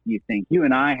beyond what you think. You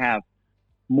and I have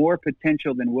more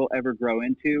potential than we'll ever grow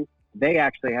into. They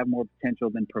actually have more potential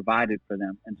than provided for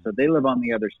them. And so they live on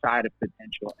the other side of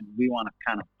potential, and we want to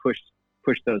kind of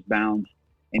push those bounds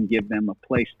and give them a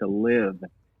place to live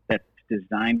that's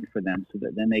designed for them so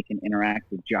that then they can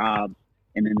interact with jobs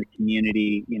and in the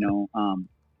community,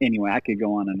 anyway, I could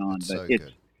go on and on, but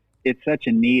it's such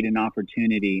a need and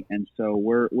opportunity. And so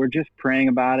we're just praying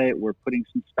about it. We're putting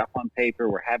some stuff on paper.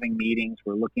 We're having meetings.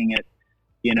 We're looking at,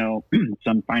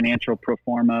 some financial pro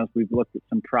formas. We've looked at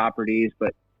some properties,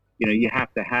 but you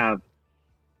have to have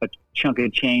a chunk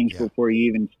of change before you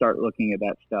even start looking at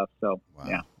that stuff. So,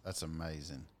 wow, that's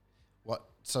amazing.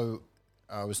 So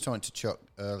I was talking to Chuck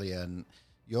earlier, and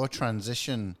your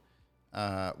transition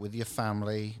with your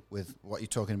family, with what you're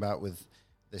talking about with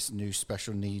this new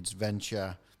special needs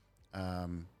venture,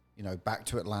 back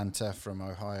to Atlanta from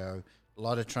Ohio, a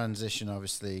lot of transition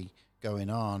obviously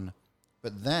going on,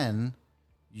 but then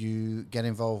you get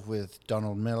involved with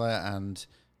Donald Miller and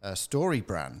Story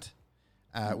Brand,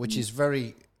 which is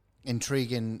very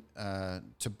intriguing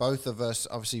to both of us.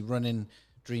 Obviously running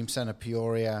Dream Center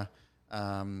Peoria,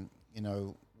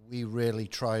 we really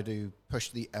try to push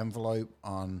the envelope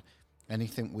on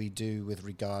anything we do with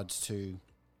regards to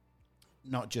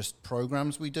not just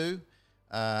programs we do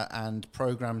and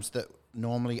programs that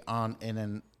normally aren't in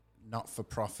a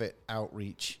not-for-profit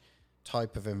outreach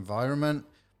type of environment,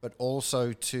 but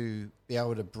also to be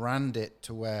able to brand it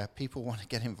to where people want to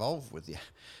get involved with you.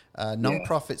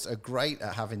 Non-profits are great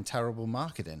at having terrible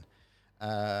marketing.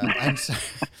 So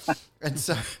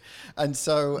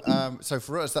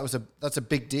for us, that's a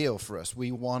big deal for us.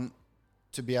 We want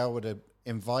to be able to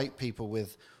invite people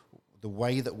with the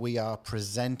way that we are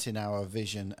presenting our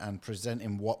vision and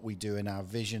presenting what we do in our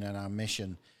vision and our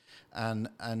mission.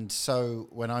 And so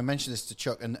when I mentioned this to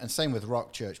Chuck, and same with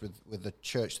Rock Church, with the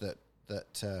church that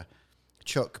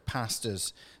Chuck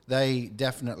pastors, they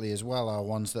definitely as well are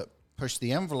ones that push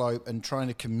the envelope and trying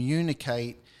to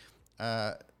communicate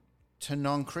to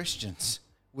non-Christians.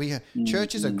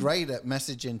 Churches are great at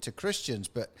messaging to Christians,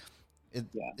 but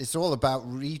it's all about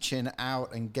reaching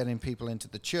out and getting people into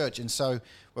the church. And so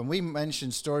when we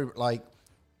mentioned story, like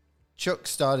Chuck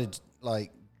started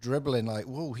like dribbling like,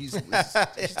 whoa, he's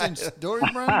doing story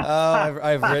brand.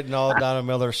 I've written all Donald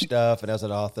Miller stuff, and as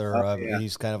an author, Yeah.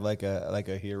 he's kind of like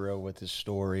a hero with his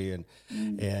story,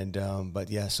 but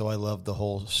yeah. So I love the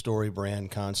whole story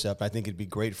brand concept. I think it'd be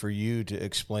great for you to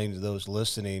explain to those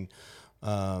listening,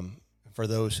 for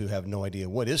those who have no idea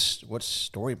what's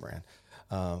story brand,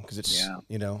 because it's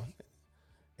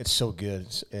it's so good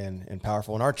and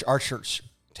powerful. And our church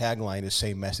tagline is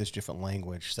same message, different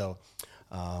language. So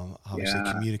obviously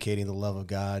communicating the love of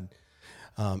God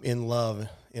in love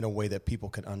in a way that people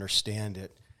can understand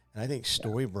it. And I think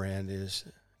story brand is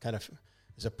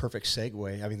a perfect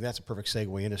segue. I mean, that's a perfect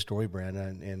segue into story brand.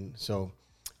 And so,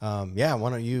 why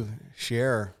don't you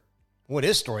share what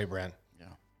is story brand?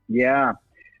 Yeah.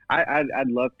 I'd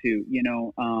love to.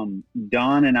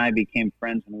 Don and I became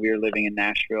friends when we were living in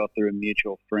Nashville through a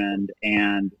mutual friend,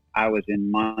 and I was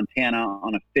in Montana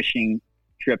on a fishing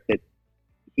trip that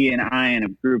he and I and a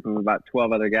group of about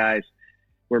 12 other guys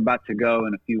were about to go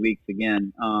in a few weeks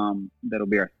again. That'll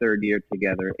be our third year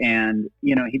together. And,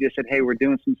 he just said, hey, we're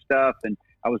doing some stuff. And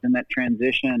I was in that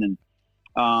transition.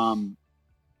 And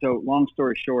so long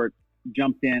story short,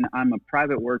 jumped in. I'm a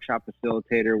private workshop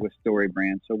facilitator with Story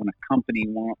Brand. So when a company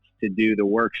wants to do the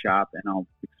workshop, and I'll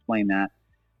explain that,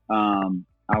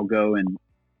 I'll go and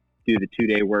do the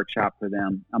 2-day workshop for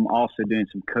them. I'm also doing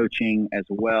some coaching as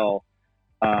well.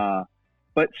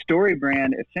 But Story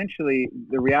Brand, essentially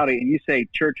the reality, and you say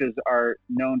churches are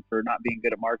known for not being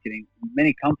good at marketing.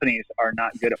 Many companies are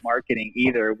not good at marketing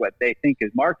either, what they think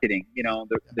is marketing.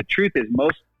 The truth is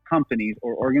most companies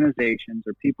or organizations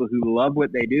or people who love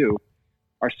what they do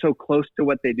are so close to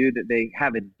what they do that they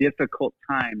have a difficult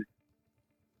time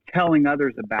telling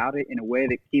others about it in a way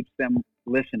that keeps them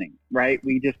listening, right?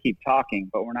 We just keep talking,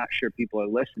 but we're not sure people are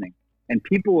listening. And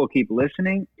people will keep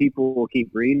listening, people will keep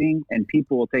reading, and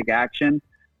people will take action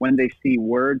when they see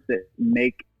words that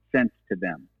make sense to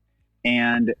them.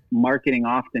 And marketing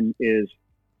often is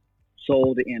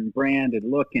sold in brand and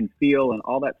look and feel, and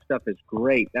all that stuff is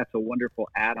great. That's a wonderful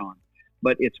add-on.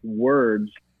 But it's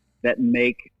words that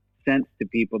make sense to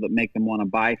people, that make them want to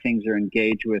buy things or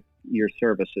engage with your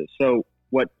services. So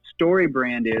what Story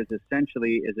Brand is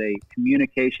essentially is a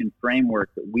communication framework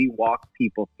that we walk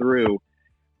people through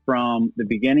from the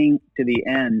beginning to the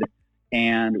end.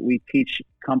 And we teach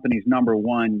companies, number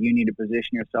one, you need to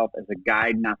position yourself as a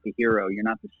guide, not the hero. You're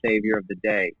not the savior of the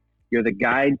day. You're the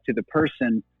guide to the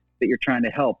person that you're trying to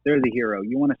help. They're the hero.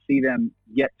 You want to see them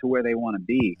get to where they want to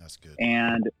be. That's good.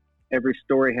 And every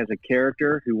story has a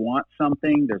character who wants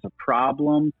something. There's a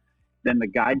problem. Then the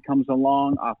guide comes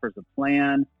along, offers a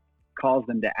plan, calls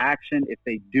them to action. If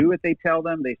they do what they tell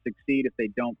them, they succeed. If they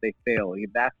don't, they fail.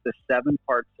 That's the 7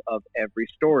 parts of every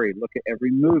story. Look at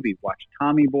every movie. Watch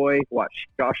Tommy Boy, watch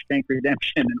Shawshank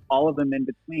Redemption, and all of them in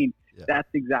between. Yeah. That's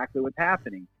exactly what's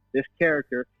happening. This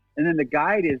character. And then the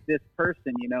guide is this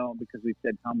person, because we've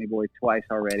said Tommy Boy twice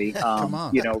already. Come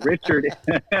on. Richard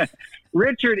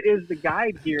Richard is the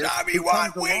guide here. Tommy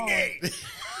One Wingate.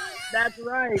 That's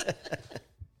right.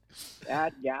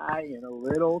 That guy in a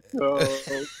little coat.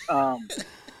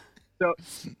 So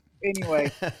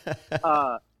anyway,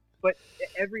 but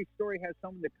every story has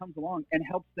someone that comes along and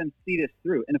helps them see this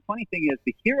through. And the funny thing is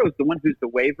the hero is the one who's the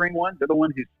wavering one. They're the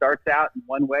one who starts out in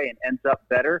one way and ends up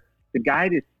better. The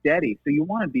guide is steady. So you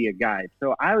want to be a guide.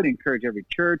 So I would encourage every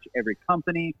church, every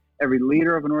company, every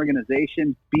leader of an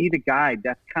organization, be the guide.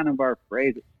 That's kind of our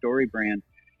phrase at Story Brand.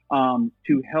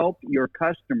 To help your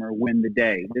customer win the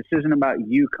day. This isn't about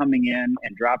you coming in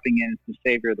and dropping in as the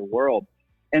savior of the world.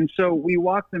 And so we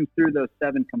walk them through those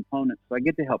 7 components. So I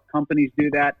get to help companies do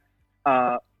that.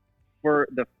 For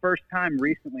the first time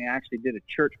recently, I actually did a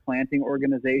church planting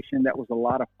organization. That was a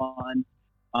lot of fun.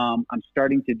 I'm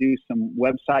starting to do some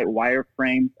website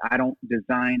wireframes. I don't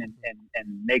design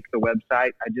and make the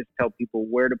website. I just tell people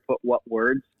where to put what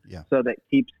words so that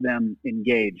keeps them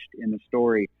engaged in the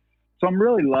story. So I'm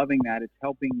really loving that. It's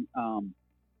helping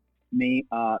me.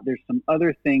 There's some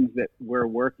other things that we're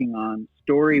working on.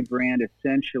 Story Brand,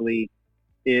 essentially,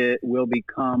 it will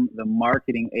become the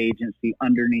marketing agency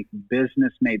underneath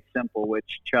Business Made Simple,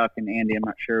 which Chuck and Andy, I'm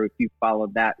not sure if you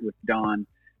followed that with Don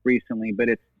recently, but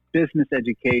it's business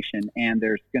education, and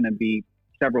there's going to be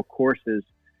several courses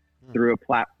through a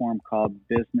platform called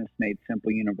Business Made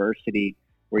Simple University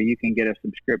where you can get a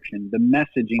subscription. The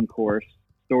messaging course,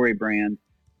 Story Brand,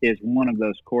 is one of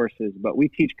those courses, but we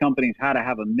teach companies how to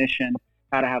have a mission,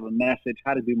 how to have a message,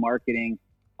 how to do marketing.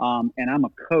 And I'm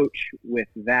a coach with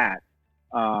that,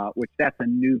 which that's a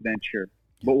new venture.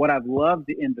 But what I've loved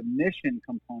in the mission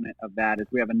component of that is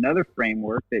we have another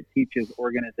framework that teaches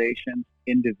organizations,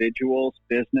 individuals,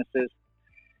 businesses,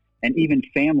 and even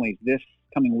families this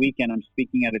coming weekend, I'm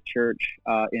speaking at a church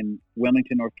in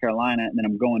Wilmington, North Carolina, and then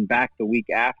I'm going back the week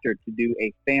after to do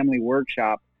a family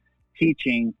workshop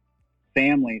teaching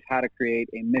families how to create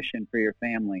a mission for your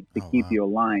family to keep you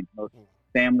aligned. Most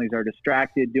families are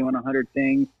distracted doing 100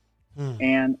 things.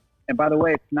 And by the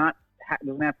way, it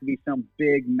doesn't have to be some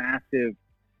big, massive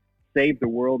save the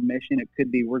world mission. It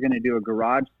could be, we're going to do a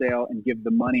garage sale and give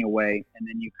the money away. And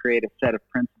then you create a set of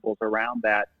principles around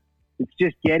that. It's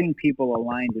just getting people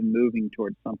aligned and moving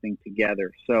towards something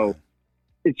together. So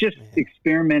it's just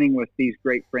experimenting with these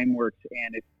great frameworks,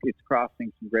 and it's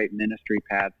crossing some great ministry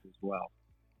paths as well.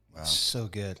 Wow. So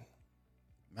good.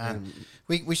 Man,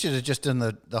 we should have just done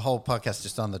the whole podcast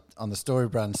just on the Story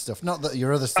Brand stuff, not that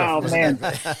your other stuff. Oh man!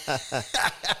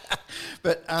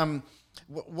 But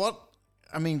what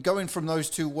I mean, going from those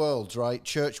two worlds, right,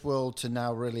 church world to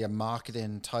now really a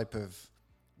marketing type of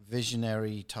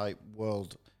visionary type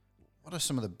world. What are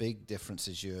some of the big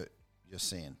differences you're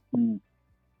seeing?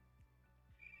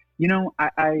 You know,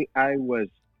 I was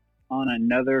on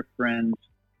another friend's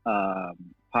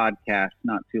podcast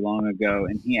not too long ago,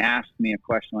 and he asked me a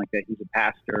question like that. He's a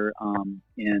pastor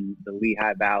in the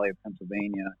Lehigh Valley of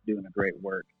Pennsylvania, doing a great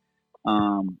work.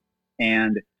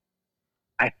 And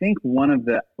I think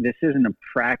this isn't a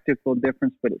practical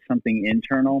difference, but it's something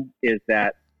internal, is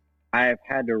that I have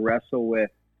had to wrestle with,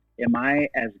 am I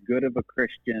as good of a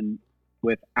Christian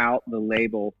without the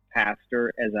label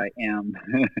pastor as I am,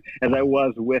 as I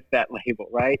was with that label,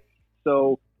 right?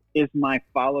 So is my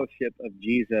fellowship of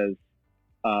Jesus,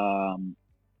 I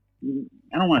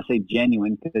don't want to say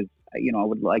genuine, because, I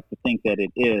would like to think that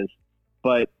it is,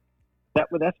 but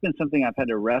that's been something I've had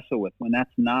to wrestle with. When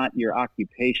that's not your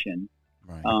occupation,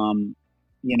 right.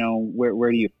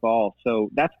 Where do you fall?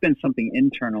 So that's been something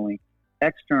internally.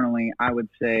 Externally, I would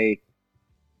say,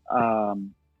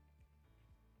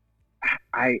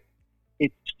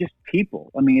 it's just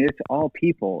people. I mean, it's all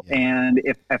people. Yeah. And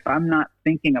if I'm not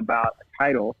thinking about a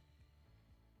title,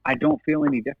 I don't feel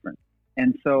any different.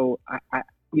 And so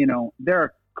there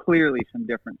are clearly some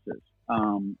differences.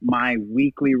 My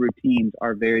weekly routines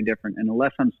are very different. And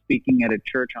unless I'm speaking at a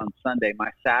church on Sunday,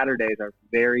 my Saturdays are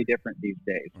very different these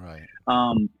days. Right.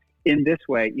 In this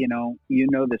way,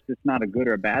 this is not a good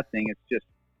or a bad thing. It's just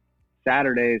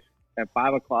Saturdays at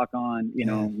 5 o'clock on,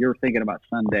 you're thinking about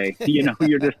Sunday,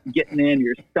 you're just getting in,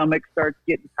 your stomach starts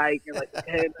getting tight. You're like,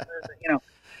 hey,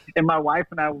 and my wife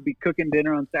and I will be cooking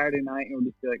dinner on Saturday night, and we'll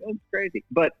just be like, oh, it's crazy.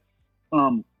 But,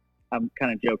 I'm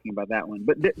kind of joking about that one,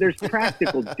 but there's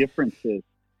practical differences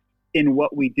in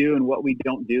what we do and what we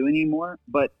don't do anymore.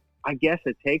 But I guess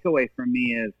a takeaway from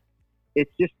me is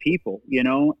it's just people,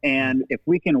 and if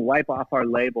we can wipe off our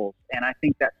labels, and I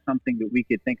think that's something that we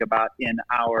could think about in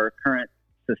our current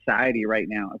society right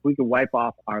now. If we could wipe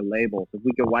off our labels, if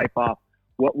we could wipe off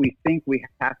what we think we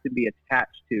have to be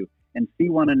attached to and see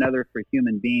one another for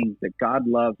human beings that God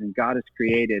loves and God has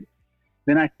created,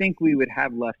 then I think we would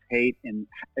have less hate and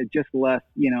just less,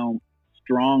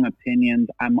 strong opinions.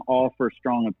 I'm all for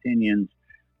strong opinions,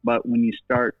 but when you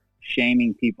start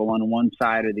shaming people on one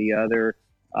side or the other,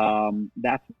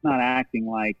 that's not acting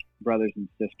like brothers and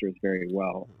sisters very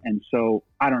well. And so,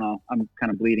 I don't know, I'm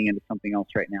kind of bleeding into something else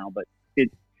right now, but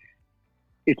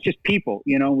it's just people,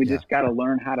 we just got to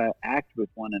learn how to act with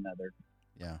one another.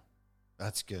 Yeah.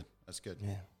 That's good. That's good.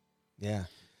 Yeah. Yeah.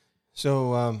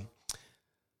 So,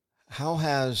 how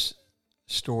has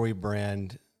Story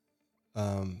Brand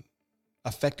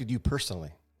affected you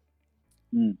personally?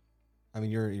 I mean,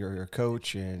 you're a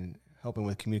coach and helping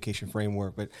with communication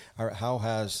framework, but how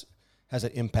has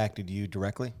it impacted you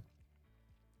directly?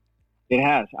 It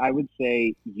has. I would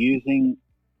say using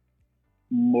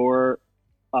more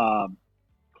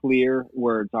clear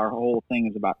words. Our whole thing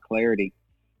is about clarity,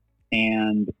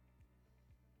 and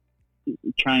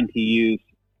trying to use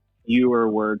fewer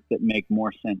words that make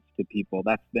more sense to people.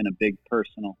 That's been a big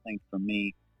personal thing for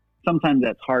me. Sometimes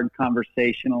that's hard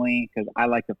conversationally because I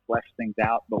like to flesh things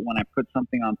out, but when I put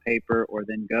something on paper or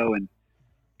then go and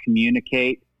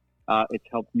communicate, it's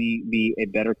helped me be a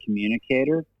better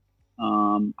communicator.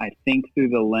 I think through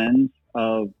the lens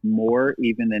of more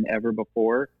even than ever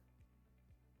before.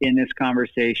 In this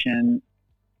conversation,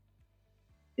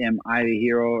 am I the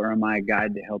hero or am I a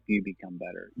guide to help you become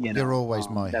better? You're always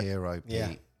my hero, Pete.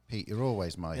 Yeah. Pete, you're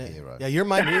always my hero. Yeah, you're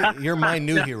my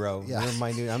new hero. Yeah. You're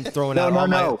my new. I'm throwing out all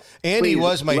my. Please, Andy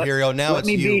was my hero. Now it's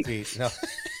you, Pete. No.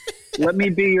 Let me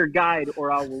be your guide,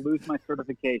 or I will lose my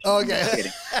certification. Okay.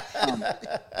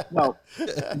 No,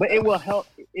 but it will help.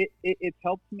 It's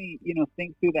helped me,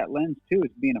 think through that lens too,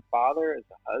 as being a father, as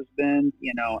a husband,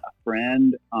 a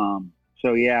friend.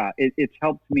 So yeah, it's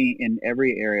helped me in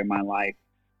every area of my life.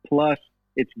 Plus,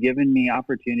 It's given me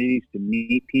opportunities to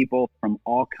meet people from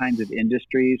all kinds of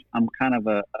industries. I'm kind of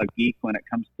a geek when it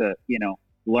comes to,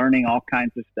 learning all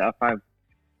kinds of stuff.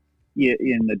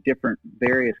 In the different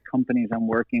various companies I'm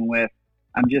working with,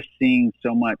 I'm just seeing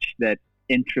so much that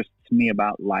interests me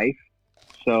about life.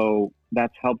 So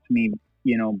that's helped me,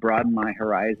 broaden my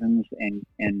horizons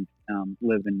and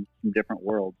live in some different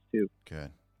worlds too.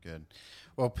 Good.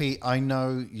 Well, Pete, I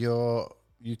know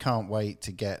you can't wait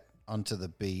to get onto the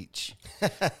beach.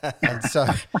 And so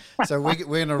we're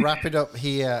going to wrap it up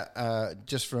here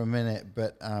just for a minute,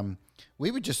 but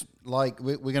we would just we're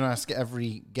going to ask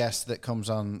every guest that comes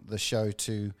on the show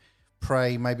to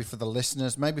pray, maybe for the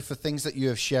listeners, maybe for things that you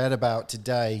have shared about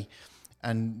today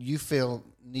and you feel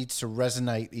needs to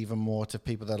resonate even more to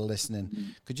people that are listening. Mm-hmm.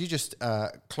 Could you just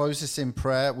close us in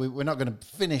prayer? We're not going to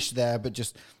finish there, but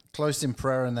just close in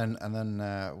prayer, and then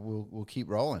we'll keep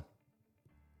rolling.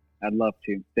 I'd love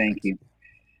to. Thank you.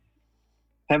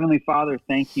 Heavenly Father,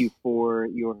 thank you for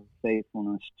your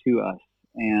faithfulness to us,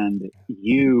 and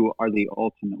you are the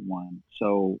ultimate one.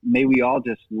 So may we all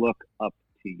just look up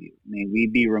to you. May we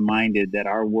be reminded that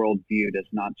our worldview does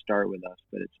not start with us,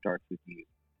 but it starts with you.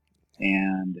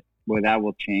 And boy, that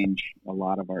will change a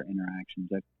lot of our interactions.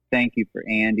 I thank you for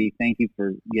Andy. Thank you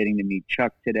for getting to meet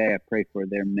Chuck today. I pray for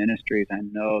their ministries. I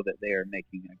know that they are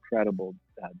making an incredible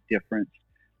difference.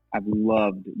 I've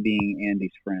loved being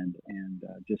Andy's friend and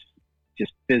just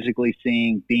physically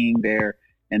seeing, being there,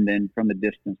 and then from a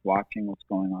distance watching what's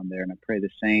going on there. And I pray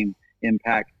the same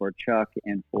impact for Chuck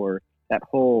and for that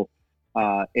whole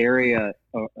area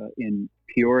in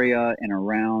Peoria and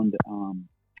around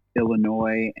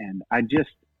Illinois. And I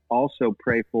just also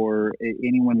pray for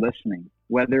anyone listening,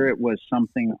 whether it was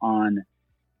something on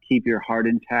keep your heart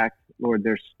intact. Lord,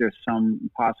 there's some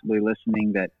possibly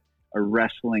listening that are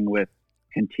wrestling with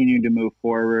continuing to move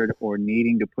forward or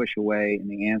needing to push away. And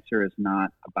the answer is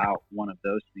not about one of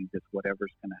those things. It's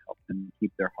whatever's going to help them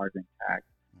keep their heart intact.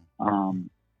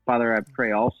 Father, I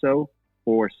pray also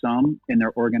for some in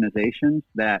their organizations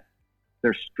that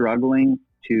they're struggling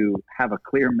to have a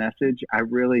clear message. I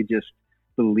really just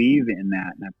believe in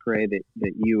that. And I pray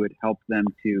that you would help them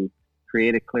to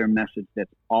create a clear message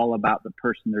that's all about the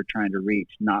person they're trying to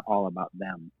reach, not all about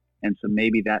them. And so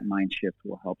maybe that mind shift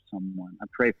will help someone. I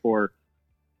pray for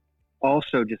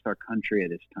also just our country at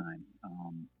this time.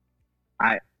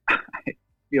 I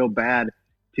feel bad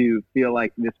to feel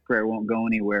like this prayer won't go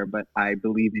anywhere, but I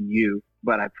believe in you,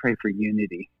 but I pray for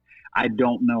unity. I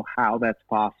don't know how that's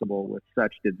possible with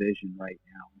such division right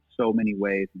now in so many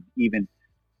ways, and even,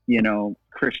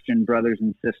 Christian brothers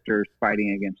and sisters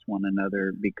fighting against one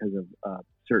another because of a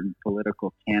certain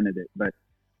political candidate. But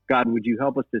God, would you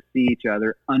help us to see each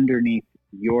other underneath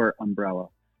your umbrella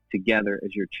together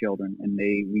as your children, and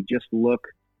may we just look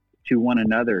to one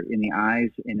another in the eyes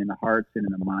and in the hearts and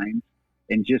in the minds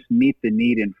and just meet the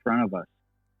need in front of us.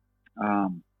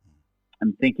 I'm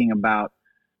thinking about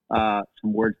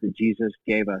some words that Jesus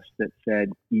gave us that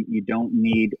said, you don't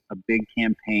need a big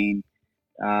campaign.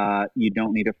 You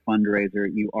don't need a fundraiser.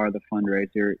 You are the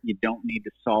fundraiser. You don't need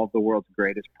to solve the world's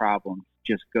greatest problems.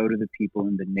 Just go to the people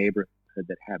in the neighborhood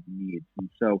that have needs. And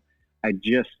so I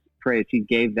just pray as he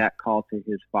gave that call to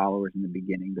his followers in the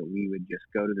beginning, that we would just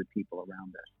go to the people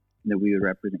around us, and that we would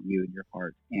represent you in your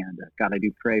heart. And God, I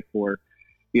do pray for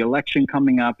the election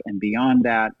coming up and beyond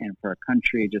that, and for our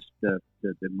country, just the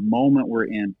moment we're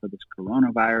in for this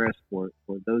coronavirus, for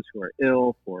those who are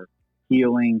ill, for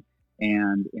healing,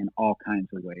 and in all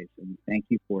kinds of ways. And thank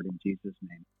you for it in Jesus'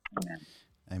 name.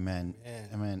 Amen.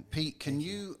 Amen. Pete, can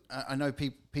you, I know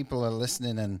people are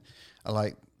listening and are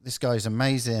like, this guy's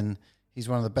amazing. He's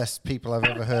one of the best people I've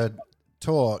ever heard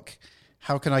talk.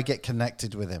 How can I get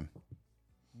connected with him?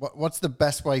 What's the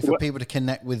best way for people to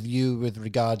connect with you with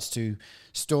regards to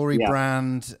Story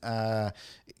Brand,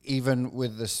 even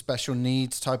with the special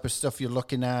needs type of stuff you're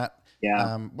looking at?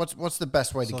 Yeah. What's the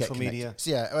best way to get connected? Media.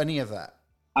 Yeah, any of that.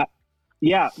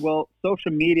 Well,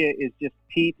 social media is just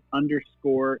Pete_Hixson,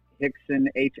 Hixson.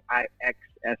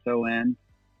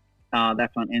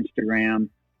 That's on Instagram.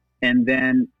 And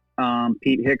then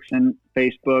Pete Hixson,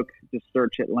 Facebook, just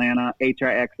search Atlanta,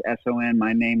 Hixson.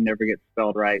 My name never gets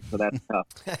spelled right, so that's tough.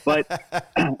 But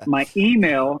my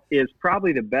email is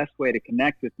probably the best way to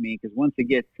connect with me, because once it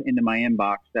gets into my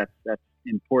inbox, that's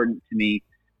important to me,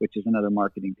 which is another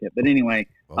marketing tip. But anyway,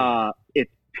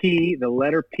 it's P, the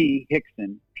letter P,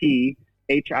 Hixson, P,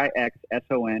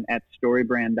 Hixson at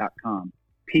storybrand.com.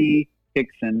 P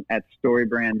Hixson at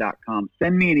storybrand.com.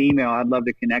 Send me an email. I'd love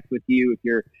to connect with you if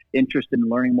you're interested in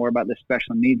learning more about the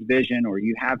special needs vision, or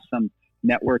you have some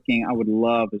networking. I would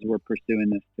love, as we're pursuing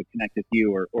this, to connect with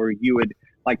you, or you would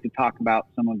like to talk about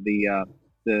some of the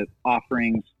the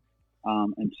offerings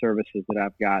and services that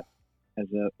I've got as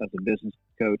a business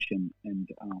coach and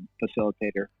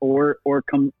facilitator, or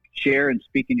come share and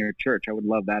speak in your church. I would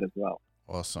love that as well.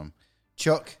 Awesome.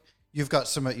 Chuck, you've got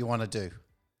something you want to do.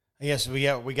 Yes, we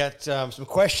got some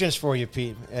questions for you,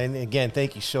 Pete. And again,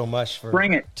 thank you so much for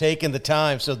taking the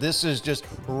time. So this is just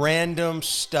random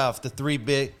stuff. The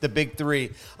big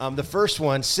three. The first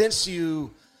one, since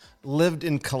you lived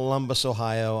in Columbus,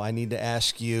 Ohio, I need to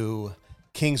ask you,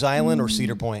 Kings Island or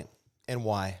Cedar Point, and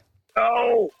why?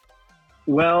 Oh,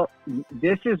 well,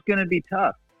 this is going to be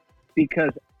tough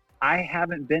because I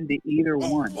haven't been to either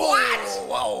one. What?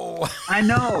 Whoa. I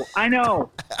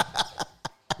know.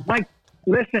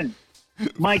 Listen,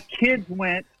 my kids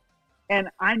went, and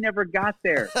I never got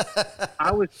there.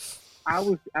 I was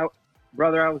out,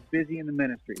 brother. I was busy in the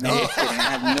ministry. No, I'm just kidding. I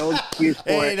have no excuse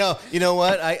for it. No, you know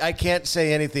what? I can't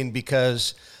say anything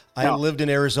because I lived in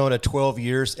Arizona 12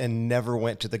 years and never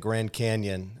went to the Grand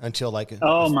Canyon until like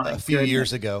a few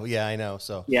years ago. Yeah, I know.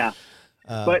 So yeah,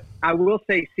 but I will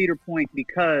say Cedar Point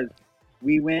because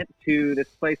we went to this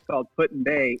place called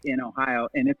Put-in-Bay in Ohio,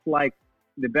 and it's like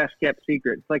the best kept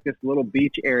secret. It's like this little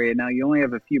beach area. Now you only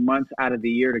have a few months out of the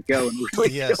year to go and really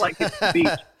feel like it's a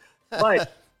beach,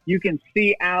 but you can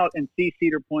see out and see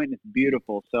Cedar Point, and it's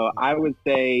beautiful. So I would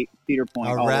say Cedar Point.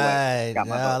 All right.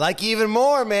 I like even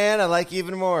more, man. I like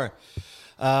even more.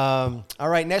 All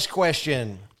right. Next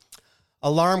question.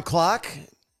 Alarm clock,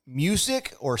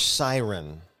 music, or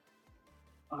siren?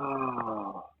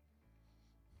 Oh,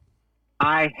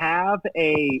 I have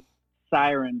a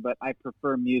siren, but I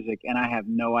prefer music, and I have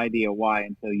no idea why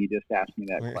until you just asked me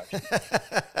that question.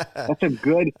 That's a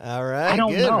good. All right, I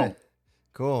don't know. Man.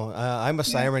 Cool. I'm a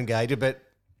siren guy, but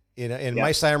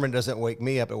my siren doesn't wake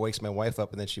me up; it wakes my wife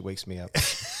up, and then she wakes me up.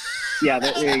 Yeah,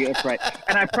 that's right.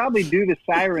 And I probably do the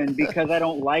siren because I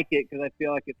don't like it because I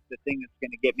feel like it's the thing that's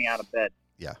going to get me out of bed.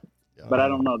 Yeah. But I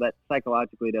don't know. That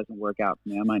psychologically doesn't work out for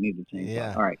me. I might need to change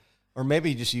that. All right. Or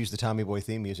maybe you just use the Tommy Boy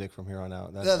theme music from here on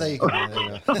out. There you go.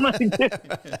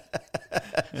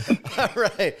 All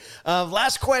right.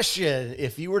 Last question.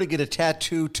 If you were to get a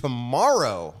tattoo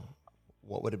tomorrow,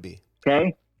 what would it be?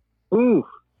 Okay. Ooh.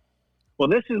 Well,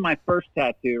 this is my first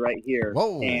tattoo right here.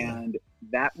 Whoa. And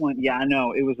that one, yeah, I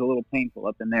know. It was a little painful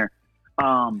up in there.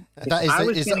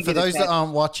 That is for those that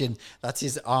aren't watching, that's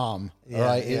his arm,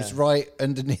 right? Yeah. It's right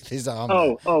underneath his arm.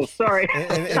 Oh, sorry.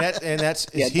 and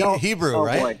that's Hebrew,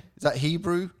 right? Boy. Is that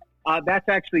Hebrew? That's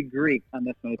actually Greek on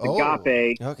this one. It's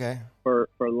agape for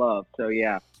love. So,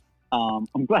 yeah.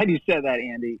 I'm glad you said that,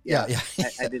 Andy. Yeah.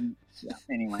 I didn't. Yeah.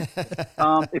 Anyway,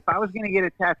 if I was going to get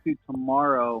a tattoo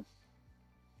tomorrow,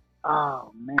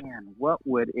 oh, man, what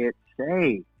would it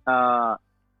say? I'm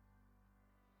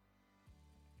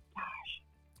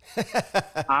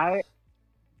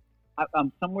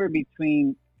somewhere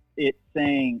between it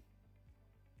saying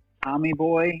Tommy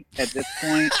Boy at this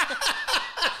point,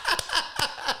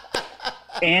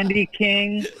 Andy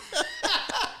King,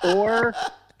 or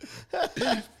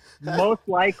most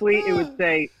likely it would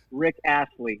say Rick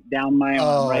Astley down my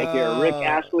arm right here. Rick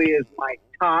Astley is my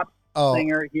top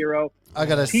singer hero. I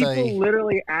gotta say, people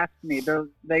literally ask me.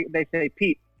 They say,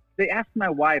 Pete. They asked my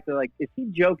wife, they're like, is he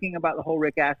joking about the whole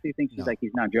Rick Astley thing? She's like,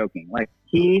 he's not joking. Like,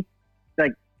 he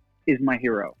is my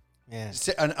hero. Yeah.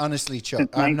 And honestly, Chuck,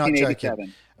 I'm not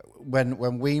joking.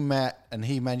 When we met and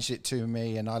he mentioned it to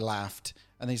me and I laughed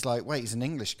and he's like, wait, he's an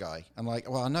English guy. I'm like,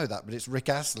 well, I know that, but it's Rick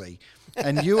Astley.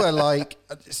 And you are like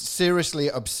seriously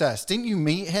obsessed. Didn't you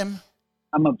meet him?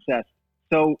 I'm obsessed.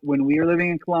 So when we were living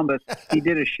in Columbus, he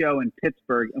did a show in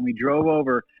Pittsburgh and we drove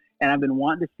over. And I've been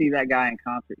wanting to see that guy in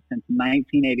concert since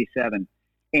 1987.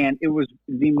 And it was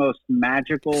the most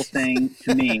magical thing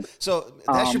to me. So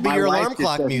that should be your alarm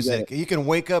clock music. You can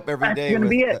wake up every day. That's going to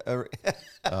be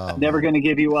it. Never going to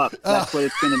give you up. That's what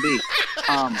it's going to be.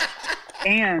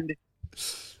 And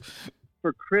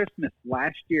for Christmas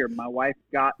last year, my wife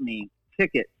got me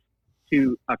tickets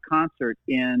to a concert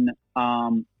in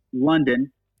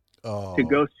London. To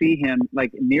go see him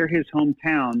like near his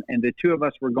hometown, and the two of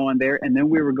us were going there, and then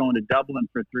we were going to Dublin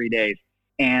for 3 days,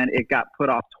 and it got put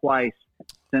off twice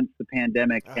since the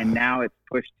pandemic, and now it's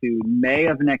pushed to May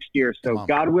of next year. So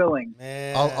God willing,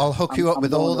 I'll hook you up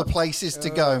with all the places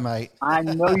to go, mate. I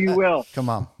know you will. Come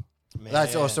on.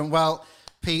 That's awesome. Well,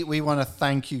 Pete, we want to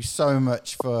thank you so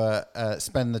much for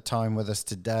spending the time with us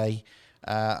today.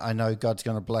 I know God's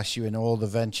going to bless you in all the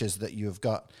ventures that you've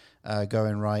got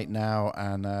going right now,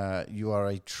 and you are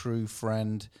a true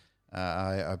friend.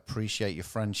 I appreciate your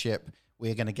friendship.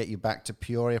 We're going to get you back to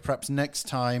Peoria. Perhaps next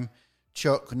time,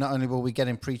 Chuck, not only will we get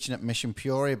him preaching at Mission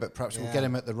Peoria, but perhaps we'll get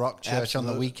him at the Rock Church on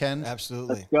the weekend.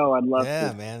 Absolutely. Let's go. I'd love to.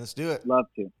 Yeah, man, let's do it. Love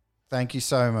to. Thank you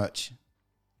so much.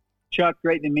 Chuck,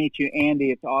 great to meet you.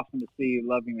 Andy, it's awesome to see you.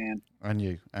 Love you, man. And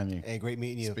you. Hey, great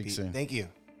meeting you. Speak Pete. soon. Thank you.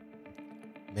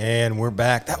 Man, we're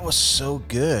back. That was so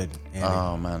good, Andy.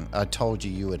 Oh, man. I told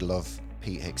you would love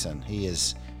Pete Hickson. He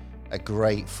is a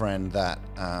great friend that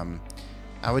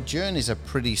our journeys are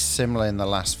pretty similar in the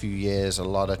last few years. A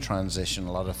lot of transition,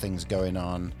 a lot of things going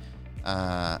on.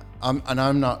 I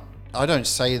don't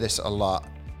say this a lot.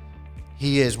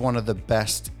 He is one of the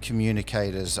best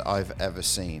communicators I've ever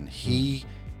seen.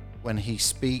 When he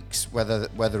speaks,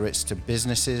 whether it's to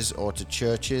businesses or to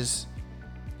churches,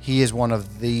 he is one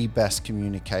of the best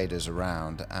communicators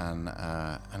around, and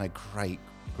a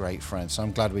great friend. So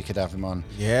I'm glad we could have him on.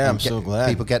 Yeah, I'm so glad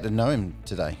people get to know him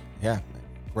today. Yeah,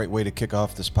 great way to kick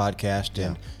off this podcast.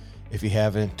 And if you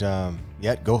haven't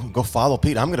yet, go follow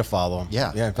Pete. I'm going to follow him.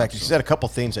 Yeah, In fact, he said a couple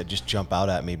things that just jump out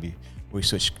at me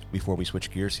before we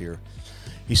switch gears here.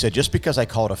 He said, just because I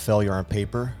call it a failure on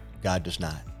paper, God does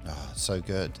not. Oh, so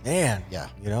good. Man. Yeah.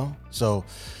 So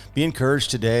be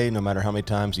encouraged today, no matter how many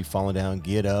times you've fallen down,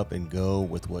 get up and go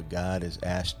with what God has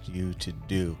asked you to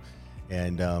do.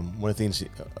 And one of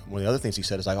the other things he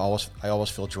said is, I've always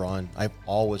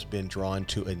been drawn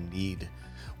to a need,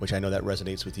 which I know that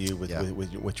resonates with you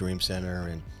with Dream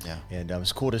Center. And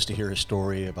it's cool just to hear his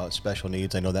story about special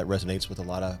needs. I know that resonates with a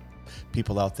lot of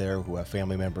people out there who have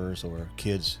family members or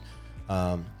kids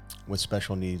with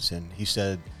special needs. And he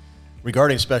said,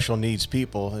 regarding special needs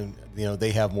people, and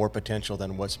they have more potential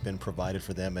than what's been provided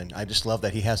for them. And I just love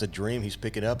that he has a dream. He's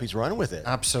picking up. He's running with it.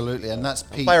 Absolutely, and that's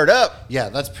Pete. Fired up. Yeah,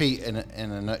 that's Pete in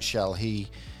a nutshell. He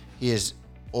is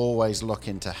always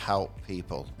looking to help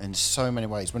people in so many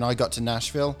ways. When I got to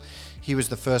Nashville, he was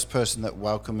the first person that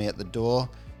welcomed me at the door,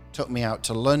 took me out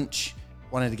to lunch,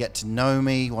 wanted to get to know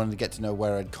me, wanted to get to know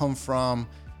where I'd come from.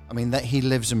 I mean, that he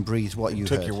lives and breathes what you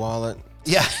took heard. Your wallet.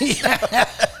 Yeah.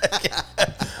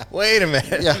 Wait a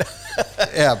minute. Yeah.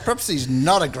 Perhaps he's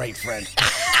not a great friend.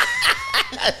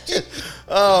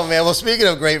 Oh man. Well, speaking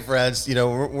of great friends,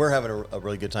 we're having a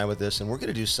really good time with this, and we're going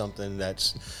to do something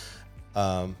that's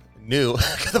new.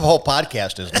 The whole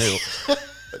podcast is new.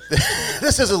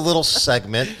 This is a little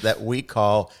segment that we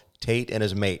call Tate and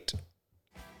His Mate.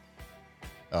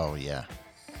 Oh yeah.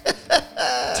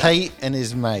 Tate and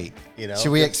his mate.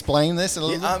 Should we explain this a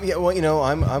little bit? Well,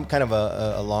 I'm kind of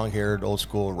a long-haired,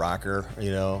 old-school rocker,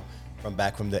 from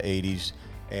back from the 80s.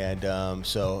 And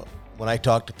so when I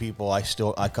talk to people, I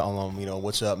call them,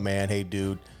 what's up, man? Hey,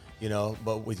 dude.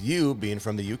 But with you being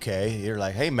from the UK, you're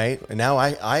like, hey, mate. And now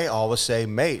I always say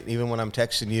mate, even when I'm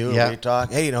texting you or we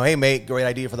talk. Hey, hey, mate, great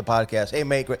idea for the podcast. Hey,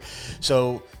 mate, great.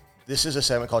 So this is a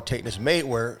segment called Tate and His Mate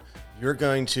where you're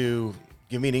going to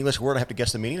give me an English word. I have to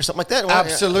guess the meaning or something like that.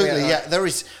 Absolutely, yeah. There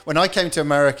is. When I came to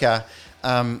America,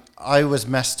 I was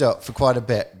messed up for quite a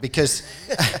bit because,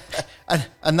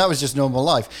 and that was just normal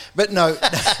life. But no,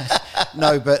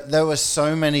 but there were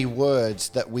so many words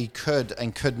that we could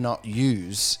and could not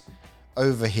use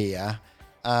over here,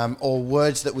 or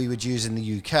words that we would use in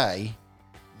the UK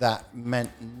that meant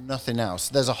nothing else.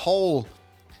 There's a whole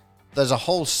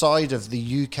side of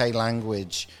the UK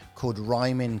language called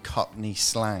rhyming Cockney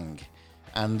slang.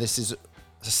 And this is a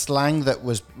slang that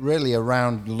was really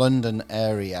around London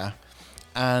area.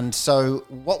 And so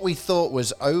what we thought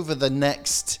was over the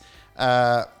next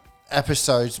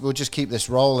episodes, we'll just keep this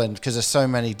rolling because there's so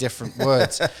many different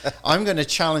words. I'm going to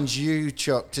challenge you,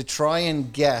 Chuck, to try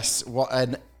and guess what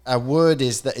a word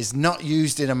is that is not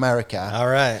used in America. All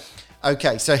right.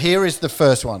 Okay, so here is the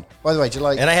first one. By the way, do you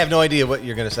like... And I have no idea what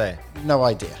you're going to say. No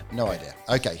idea.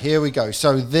 Okay, here we go.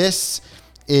 So this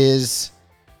is...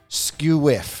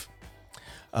 Skew-whiff.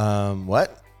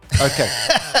 What? Okay.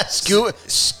 Skew-whiff?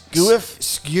 Skew-whiff.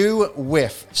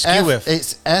 Skew-whiff.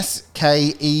 It's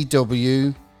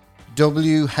SKEWWHIFF.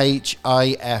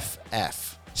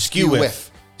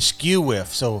 Skew-whiff.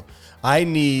 Skew-whiff. So I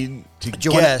need to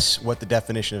guess what the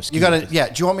definition of skew-whiff is. Yeah.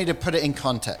 Do you want me to put it in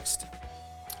context?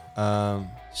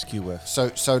 Skew-whiff.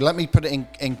 So let me put it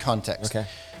in context. Okay.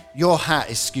 Your hat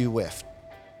is skew-whiff.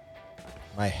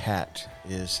 My hat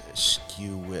is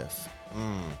skew-whiff.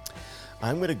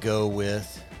 I'm going to go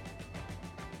with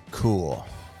cool.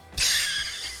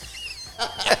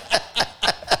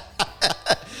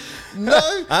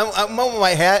 No.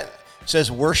 My hat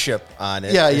says worship on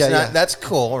it. Yeah. That's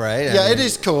cool, right? Yeah, it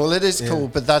is cool. It is cool,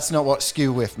 but that's not what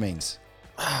skew-whiff means.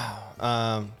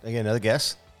 Again, another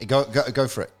guess? Go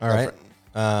for it. All right.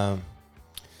 Do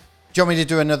you want me to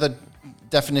do another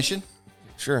definition?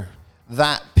 Sure.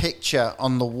 That picture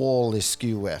on the wall is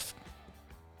skew-whiff.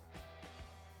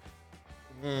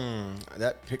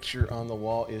 That picture on the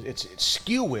wall is it's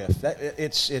skew-whiff.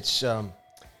 It's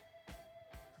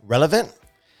relevant.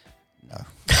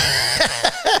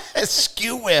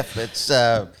 Skew whiff. It's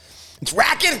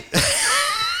racking.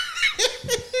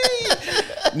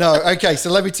 No, okay,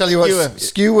 so let me tell you what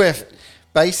skew whiff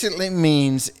basically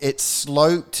means it's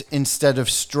sloped instead of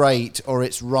straight, or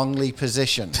it's wrongly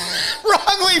positioned.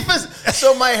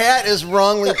 So my hat is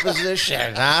wrongly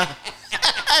positioned, huh?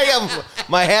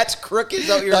 My hat's crooked. Is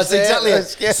that what you're That's saying? exactly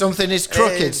it. Something is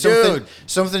crooked. Hey,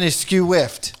 something is skew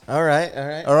whiffed. All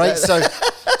right. All right. So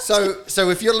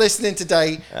if you're listening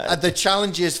today, the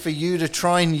challenge is for you to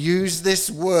try and use this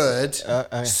word,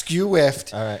 skew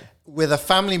whiffed, with a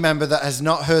family member that has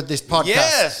not heard this podcast.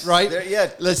 Yes. Right. Yeah.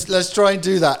 Let's try and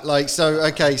do that. Like, so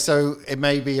it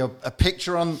may be a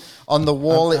picture on the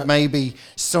wall. It may be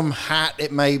some hat.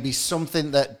 It may be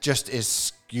something that just is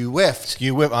skew whiffed.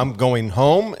 Skew whiff. I'm going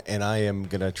home, and I am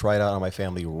going to try it out on my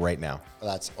family right now.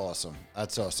 That's awesome.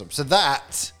 So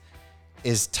that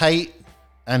is Tate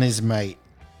and his mate.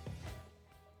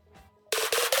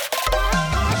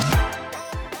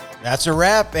 That's a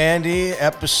wrap, Andy.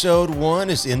 Episode 1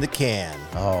 is in the can.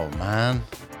 Oh, man.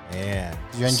 Man.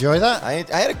 Did you enjoy that? I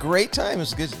had a great time. It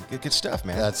was good stuff,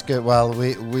 man. That's good. Well,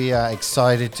 we are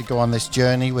excited to go on this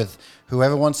journey with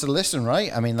whoever wants to listen,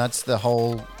 right? I mean, that's the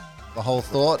whole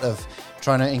thought of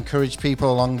trying to encourage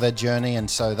people along their journey. And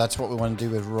so that's what we want to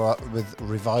do with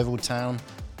Revival Town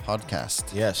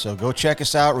Podcast. Yeah, so go check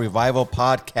us out,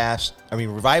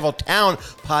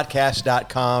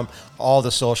 RevivalTownPodcast.com. All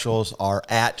the socials are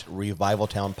at Revival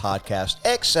Town Podcast,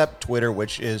 except Twitter,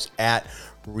 which is at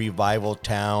Revival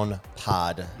Town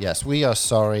Pod. Yes, we are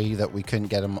sorry that we couldn't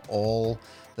get them all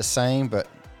the same, but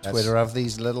Twitter have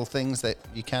these little things that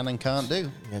you can and can't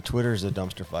do. Yeah, Twitter's a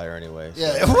dumpster fire anyway. So.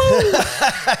 Yeah.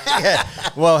 Yeah.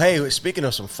 Well, hey, speaking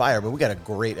of some fire, but we got a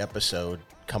great episode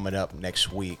coming up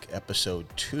next week, episode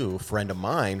 2. Friend of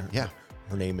mine. Yeah.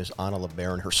 Her name is Anna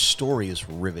LeBaron. Her story is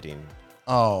riveting.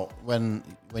 Oh, when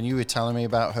you were telling me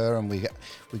about her and we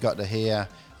got to hear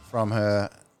from her,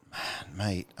 man,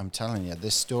 mate, I'm telling you,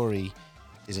 this story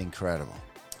is incredible.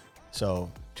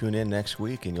 So tune in next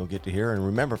week and you'll get to hear. And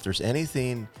remember, if there's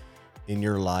anything in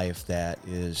your life that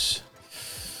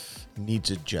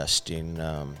needs adjusting,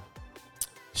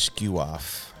 skew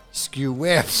off. Skew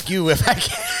whiff. Skew whiff. I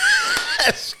can't.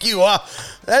 Skew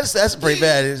off. That's pretty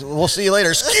bad. We'll see you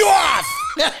later. Skew off.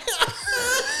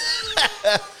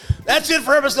 That's it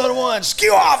for episode 1.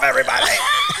 Skew off, everybody.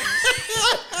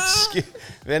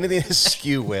 If anything is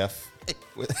skew whiff.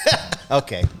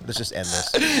 Okay, let's just end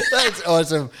this. That's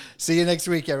awesome. See you next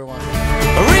week, everyone.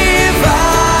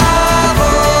 Revive.